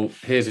go,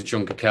 here's a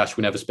chunk of cash,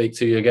 we never speak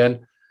to you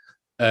again.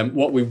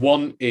 What we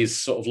want is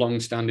sort of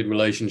long-standing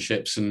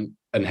relationships and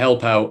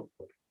help out.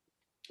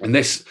 And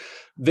this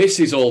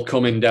is all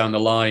coming down the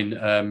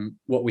line.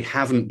 What we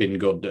haven't been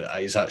good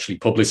at is actually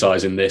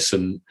publicising this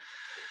and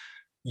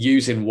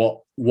using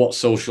what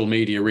social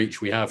media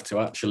reach we have to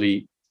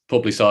actually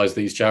publicize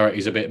these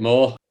charities a bit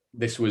more.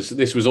 This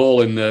was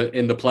all in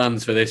the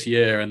plans for this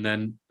year, and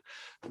then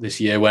this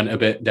year went a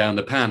bit down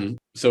the pan.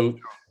 So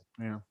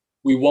yeah,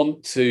 we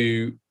want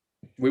to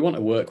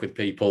work with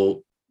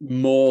people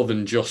more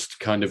than just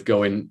kind of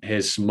going,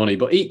 here's some money,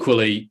 but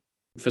equally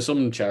for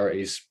some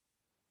charities,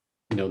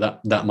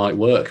 that might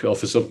work, or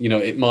for some,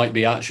 it might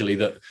be actually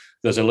that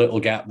there's a little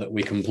gap that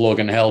we can plug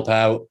and help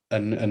out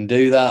and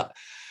do that.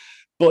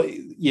 But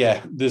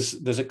yeah,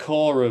 there's a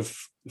core of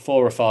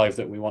 4 or 5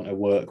 that we want to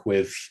work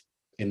with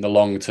in the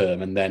long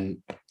term, and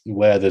then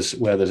where there's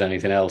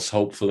anything else,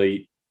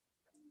 hopefully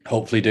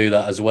do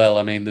that as well.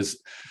 I mean, there's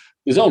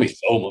only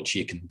so much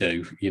you can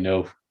do.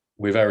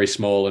 We're very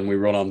small and we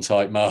run on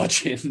tight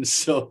margins,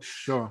 so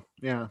sure,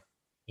 yeah,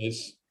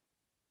 it's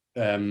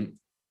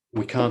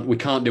we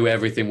can't do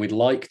everything we'd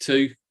like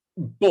to,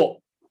 but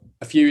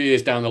a few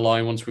years down the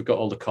line, once we've got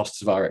all the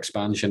costs of our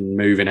expansion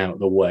moving out of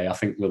the way, I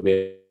think we'll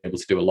be able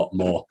to do a lot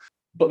more.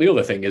 But the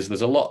other thing is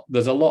there's a lot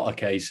of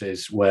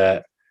cases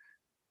where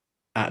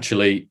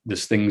actually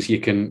there's things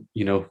you can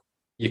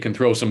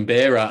throw some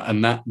beer at,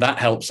 and that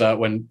helps out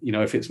when,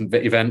 if it's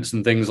events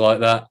and things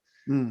like that.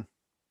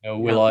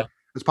 We're like,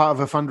 as part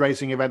of a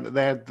fundraising event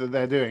that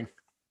they're doing.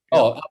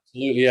 Oh,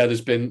 absolutely. Yeah,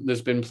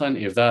 there's been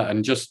plenty of that,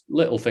 and just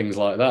little things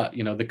like that.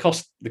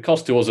 The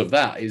cost to us of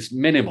that is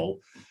minimal,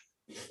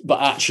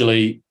 but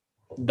actually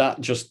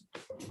that just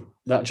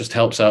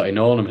helps out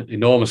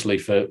enormously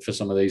for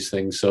some of these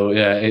things. So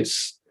yeah,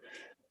 it's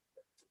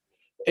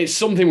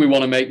something we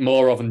want to make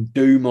more of and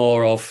do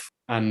more of.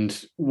 And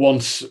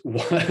once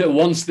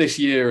this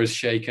year is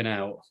shaken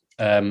out,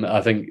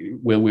 I think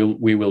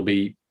we will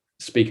be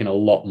speaking a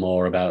lot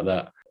more about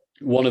that.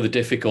 One of the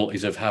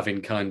difficulties of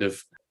having kind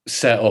of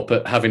set up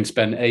having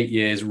spent 8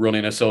 years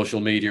running a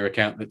social media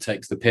account that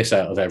takes the piss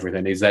out of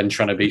everything is then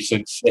trying to be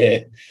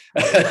sincere.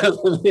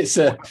 It's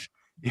a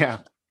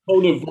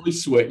tone of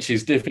voice switch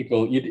is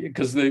difficult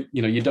because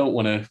you don't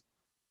want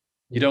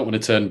to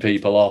turn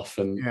people off,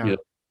 and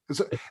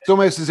it's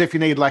almost as if you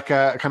need like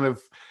a kind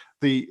of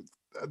the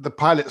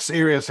Pilot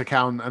serious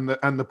account and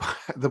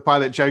the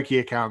Pilot jokey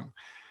account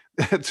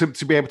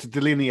to be able to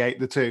delineate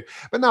the two.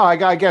 But no,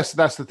 I guess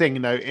that's the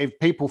thing. If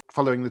people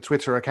following the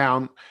Twitter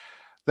account,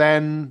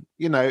 then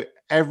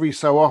every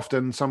so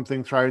often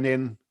something thrown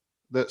in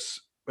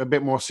that's a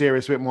bit more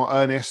serious, a bit more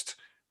earnest,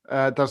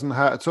 doesn't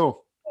hurt at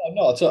all.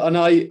 Not at all. And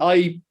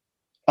I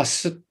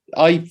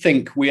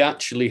think we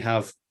actually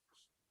have,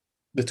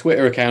 the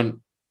Twitter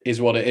account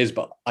is what it is,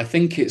 but I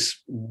think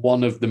it's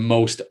one of the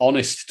most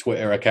honest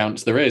Twitter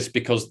accounts there is,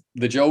 because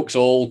the jokes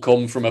all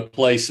come from a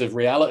place of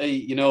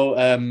reality.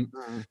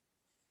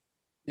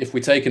 If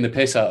we're taking the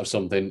piss out of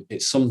something,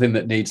 it's something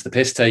that needs the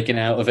piss taken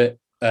out of it.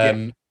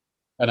 And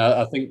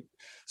I think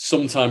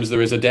sometimes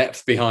there is a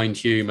depth behind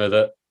humor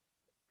that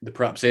there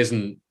perhaps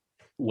isn't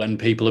when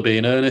people are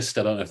being earnest.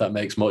 I don't know if that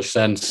makes much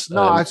sense.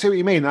 No, I see what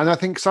you mean. And I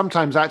think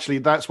sometimes actually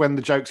that's when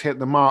the jokes hit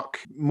the mark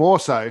more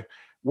so,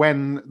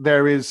 when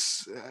there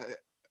is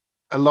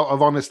a lot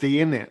of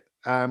honesty in it.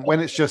 When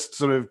it's just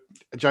sort of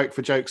a joke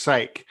for joke's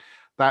sake,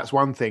 that's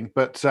one thing.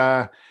 But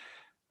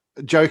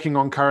joking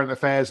on current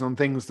affairs and on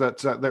things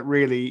that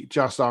really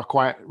just are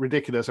quite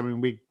ridiculous. I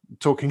mean, we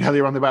talking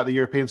earlier on about the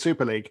European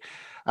Super League.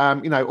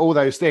 All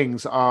those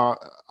things are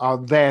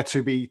there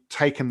to be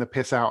taken the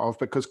piss out of,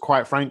 because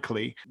quite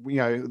frankly,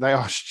 they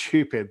are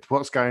stupid.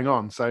 What's going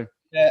on? So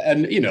yeah,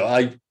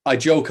 and I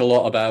joke a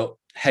lot about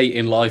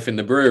hating life in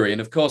the brewery,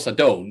 and of course I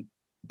don't.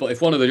 But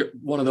if one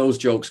of those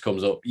jokes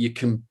comes up, you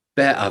can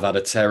bet I've had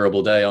a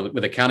terrible day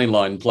with a canning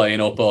line playing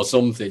up or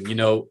something.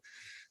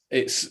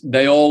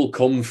 They all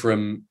come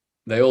from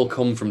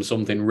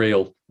something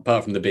real,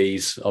 apart from the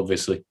bees,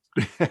 obviously.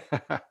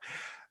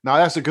 No,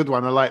 that's a good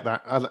one. I like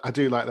that. I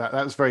do like that.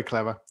 That's very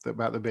clever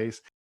about the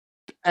bees.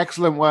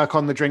 Excellent work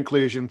on the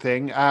Drinklusion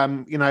thing.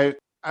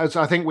 As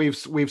I think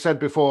we've said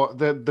before,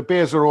 the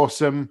beers are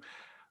awesome.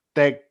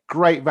 They're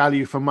great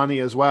value for money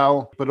as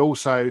well, but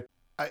also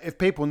if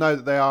people know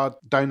that they are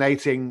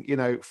donating,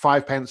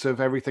 5 pence of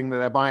everything that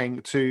they're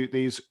buying to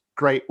these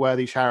great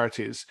worthy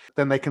charities,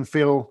 then they can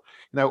feel,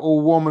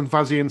 all warm and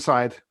fuzzy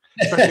inside.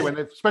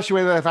 Especially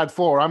when they've had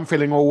 4. I'm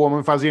feeling all warm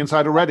and fuzzy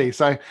inside already.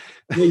 So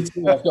me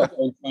too. I've got to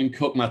go try and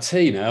cook my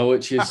tea now,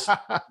 which is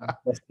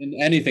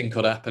anything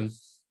could happen.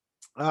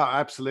 Oh,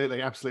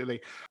 absolutely,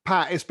 absolutely.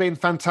 Pat, it's been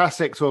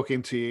fantastic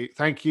talking to you.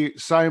 Thank you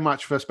so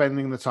much for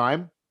spending the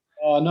time.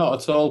 Oh,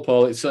 not at all,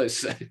 Paul.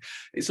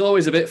 It's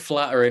always a bit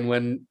flattering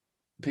when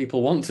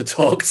people want to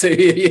talk to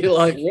you. You're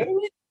like,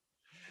 really?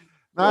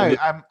 No,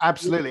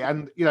 absolutely.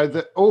 And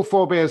all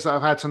 4 beers that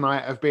I've had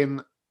tonight have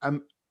been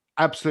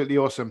absolutely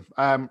awesome.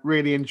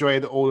 Really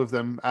enjoyed all of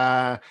them.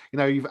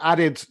 You've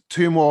added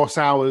 2 more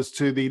sours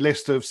to the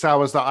list of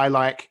sours that I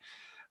like,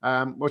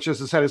 which,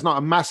 as I said, is not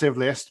a massive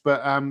list,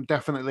 but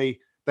definitely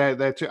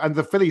they're 2. And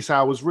the Philly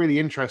sour was really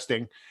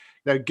interesting.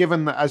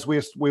 Given that, as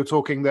we were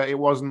talking, that it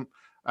wasn't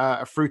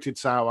a fruited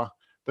sour,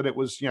 that it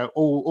was,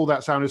 all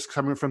that sound is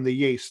coming from the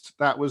yeast.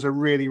 That was a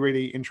really,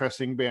 really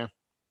interesting beer.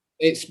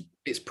 It's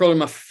it's probably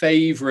my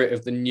favourite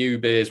of the new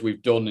beers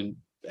we've done in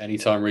any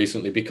time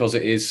recently, because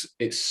it's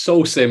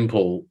so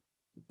simple,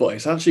 but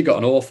it's actually got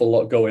an awful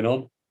lot going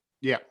on.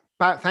 Yeah.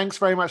 Pat, thanks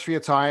very much for your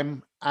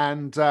time,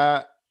 and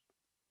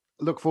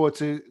look forward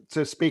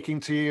to speaking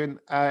to you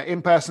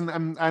in person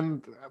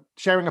and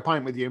sharing a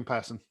pint with you in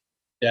person.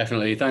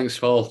 Definitely. Thanks,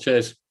 Paul.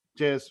 Cheers.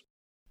 Cheers.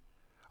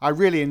 I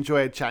really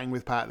enjoyed chatting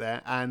with Pat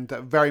there, and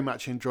very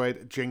much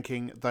enjoyed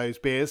drinking those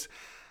beers.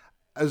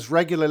 As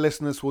regular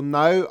listeners will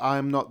know,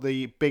 I'm not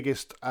the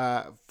biggest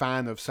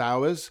fan of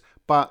sours,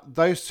 but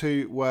those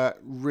two were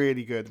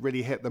really good,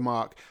 really hit the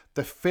mark.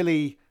 The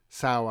Philly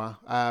sour,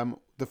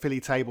 the Philly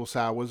Table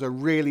Sour, was a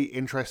really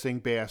interesting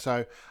beer,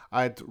 so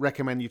I'd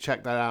recommend you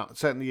check that out.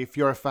 Certainly if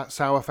you're a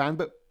sour fan,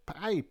 but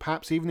hey,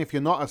 perhaps even if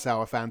you're not a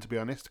sour fan, to be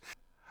honest.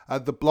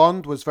 The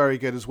Blonde was very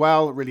good as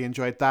well, really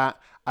enjoyed that,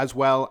 as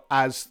well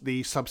as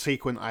the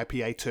subsequent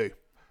IPA too,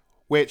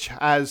 which,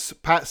 as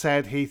Pat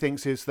said, he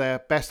thinks is their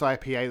best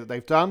IPA that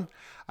they've done.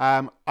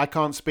 I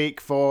can't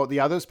speak for the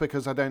others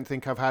because I don't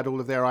think I've had all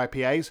of their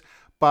IPAs,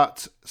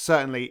 but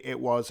certainly it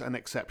was an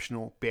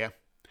exceptional beer.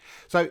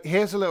 So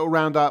here's a little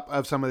roundup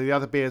of some of the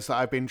other beers that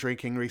I've been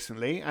drinking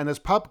recently, and as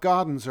pub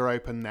gardens are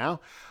open now,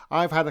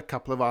 I've had a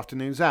couple of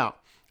afternoons out.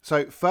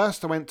 So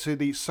first I went to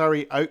the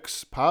Surrey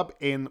Oaks pub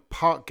in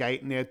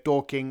Parkgate near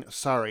Dorking,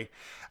 Surrey.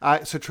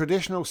 It's a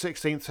traditional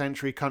 16th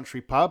century country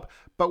pub,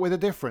 but with a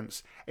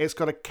difference. It's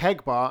got a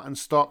keg bar and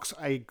stocks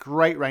a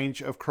great range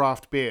of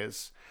craft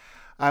beers.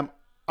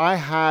 I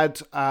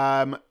had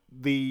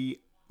the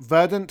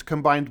Verdant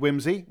Combined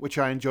Whimsy, which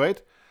I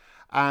enjoyed,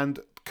 and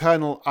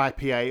Colonel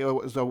IPA, or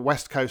it was a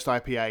West Coast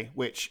IPA,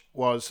 which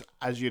was,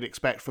 as you'd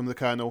expect from the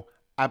Colonel,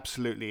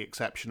 absolutely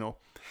exceptional.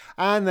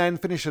 And then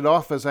finish it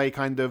off as a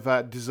kind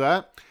of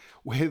dessert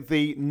with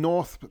the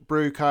North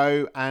Brew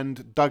Co.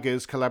 and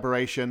Duggars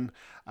collaboration,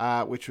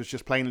 which was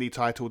just plainly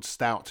titled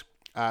Stout,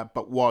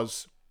 but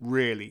was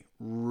really,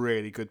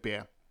 really good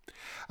beer.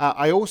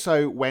 I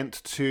also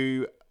went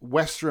to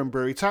Western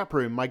Brewery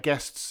Taproom, my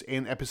guests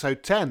in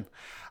episode 10,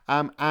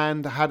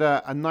 and had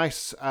a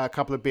nice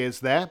couple of beers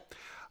there.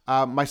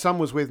 My son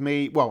was with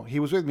me. Well, he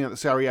was with me at the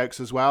Surrey Oaks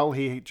as well.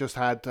 He just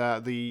had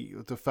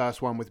the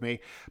first one with me,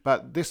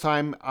 but this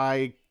time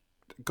I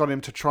got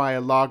him to try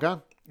a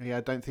lager. I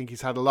don't think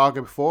he's had a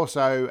lager before,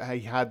 so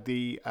he had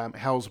the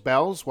Hell's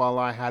Bells while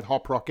I had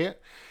Hop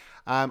Rocket,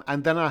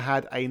 and then I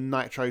had a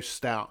Nitro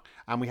Stout,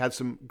 and we had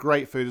some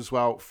great food as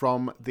well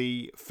from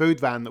the food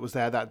van that was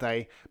there that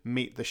day,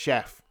 Meet the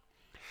Chef.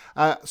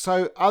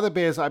 So other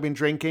beers I've been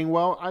drinking,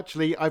 well,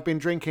 actually, I've been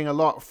drinking a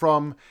lot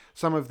from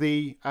some of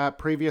the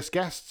previous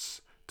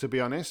guests, to be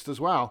honest, as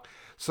well.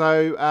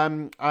 So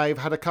I've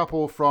had a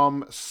couple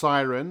from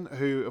Siren,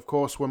 who, of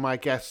course, were my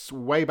guests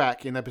way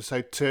back in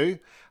episode 2,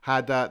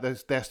 had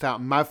their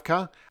stout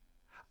Mavka,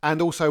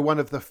 and also one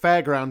of the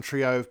Fairground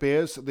trio of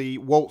beers, the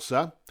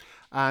Waltzer,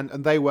 and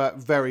they were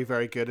very,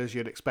 very good, as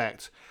you'd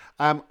expect.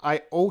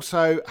 I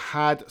also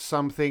had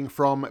something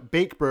from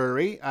Big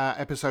Brewery,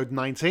 episode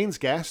 19's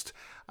guest,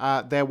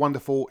 their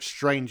wonderful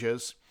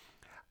Strangers.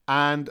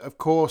 And, of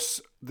course,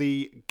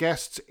 the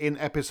guest in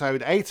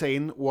episode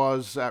 18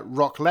 was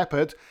Rock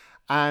Leopard,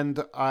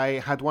 and I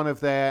had one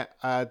of their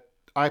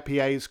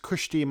IPAs,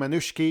 Kushti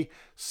Manushki,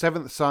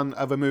 Seventh Son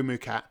of a Moo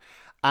Cat.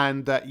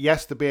 And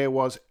yes, the beer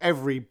was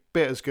every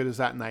bit as good as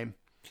that name.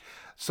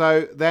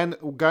 So then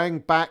going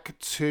back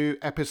to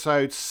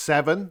episode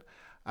 7,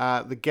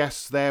 the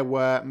guests there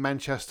were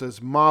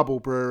Manchester's Marble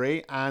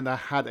Brewery, and I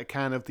had a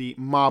can of the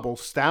Marble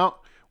Stout,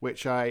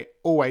 which I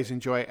always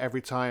enjoy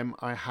every time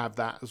I have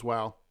that as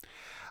well.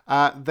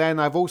 Then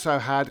I've also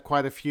had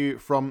quite a few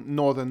from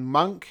Northern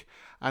Monk,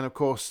 and of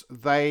course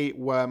they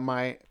were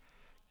my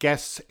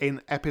guests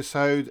in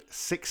episode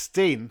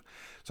 16.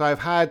 So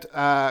I've had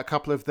a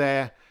couple of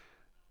their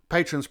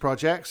patrons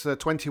projects, the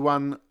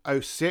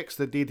 2106,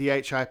 the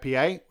DDH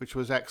IPA, which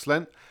was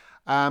excellent,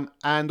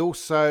 and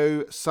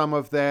also some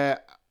of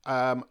their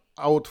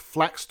old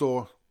Flax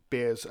Store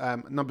beers,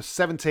 number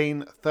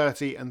 17,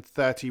 30 and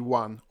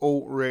 31,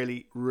 all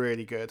really,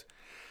 really good.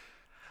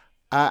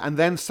 And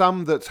then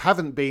some that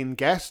haven't been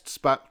guests,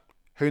 but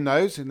who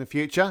knows in the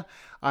future.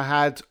 I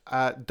had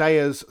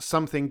Daya's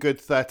Something Good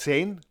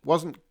 13.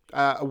 Wasn't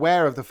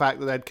aware of the fact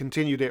that they'd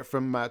continued it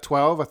from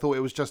 12. I thought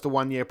it was just a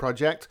one-year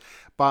project,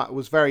 but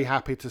was very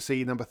happy to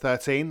see number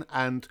 13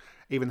 and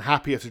even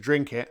happier to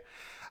drink it.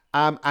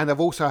 And I've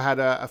also had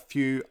a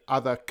few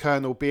other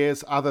Colonel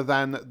beers other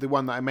than the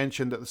one that I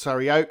mentioned at the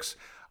Surrey Oaks.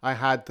 I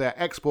had their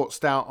Export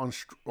Stout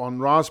on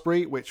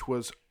raspberry, which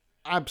was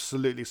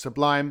absolutely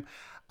sublime,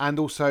 and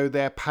also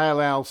their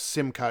Pale Ale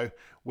Simcoe,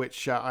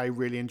 which I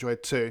really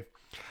enjoyed too.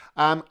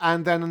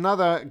 And then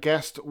another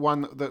guest,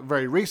 one that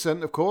very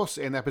recent, of course,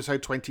 in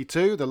episode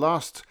 22, the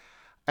last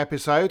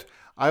episode,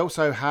 I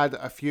also had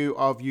a few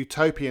of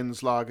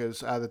Utopian's lagers,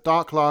 the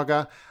Dark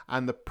Lager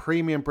and the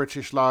Premium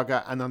British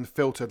Lager and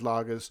Unfiltered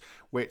Lagers,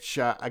 which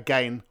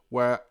again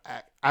were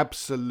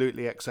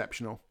absolutely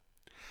exceptional.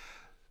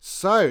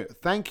 So,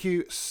 thank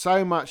you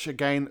so much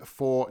again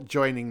for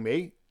joining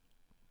me.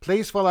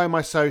 Please follow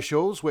my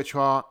socials, which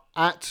are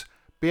at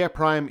Beer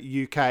Prime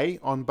UK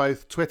on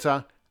both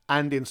Twitter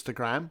and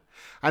Instagram.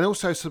 And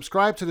also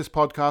subscribe to this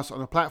podcast on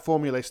the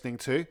platform you're listening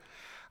to.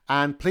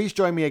 And please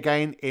join me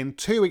again in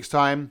 2 weeks'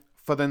 time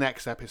for the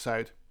next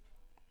episode.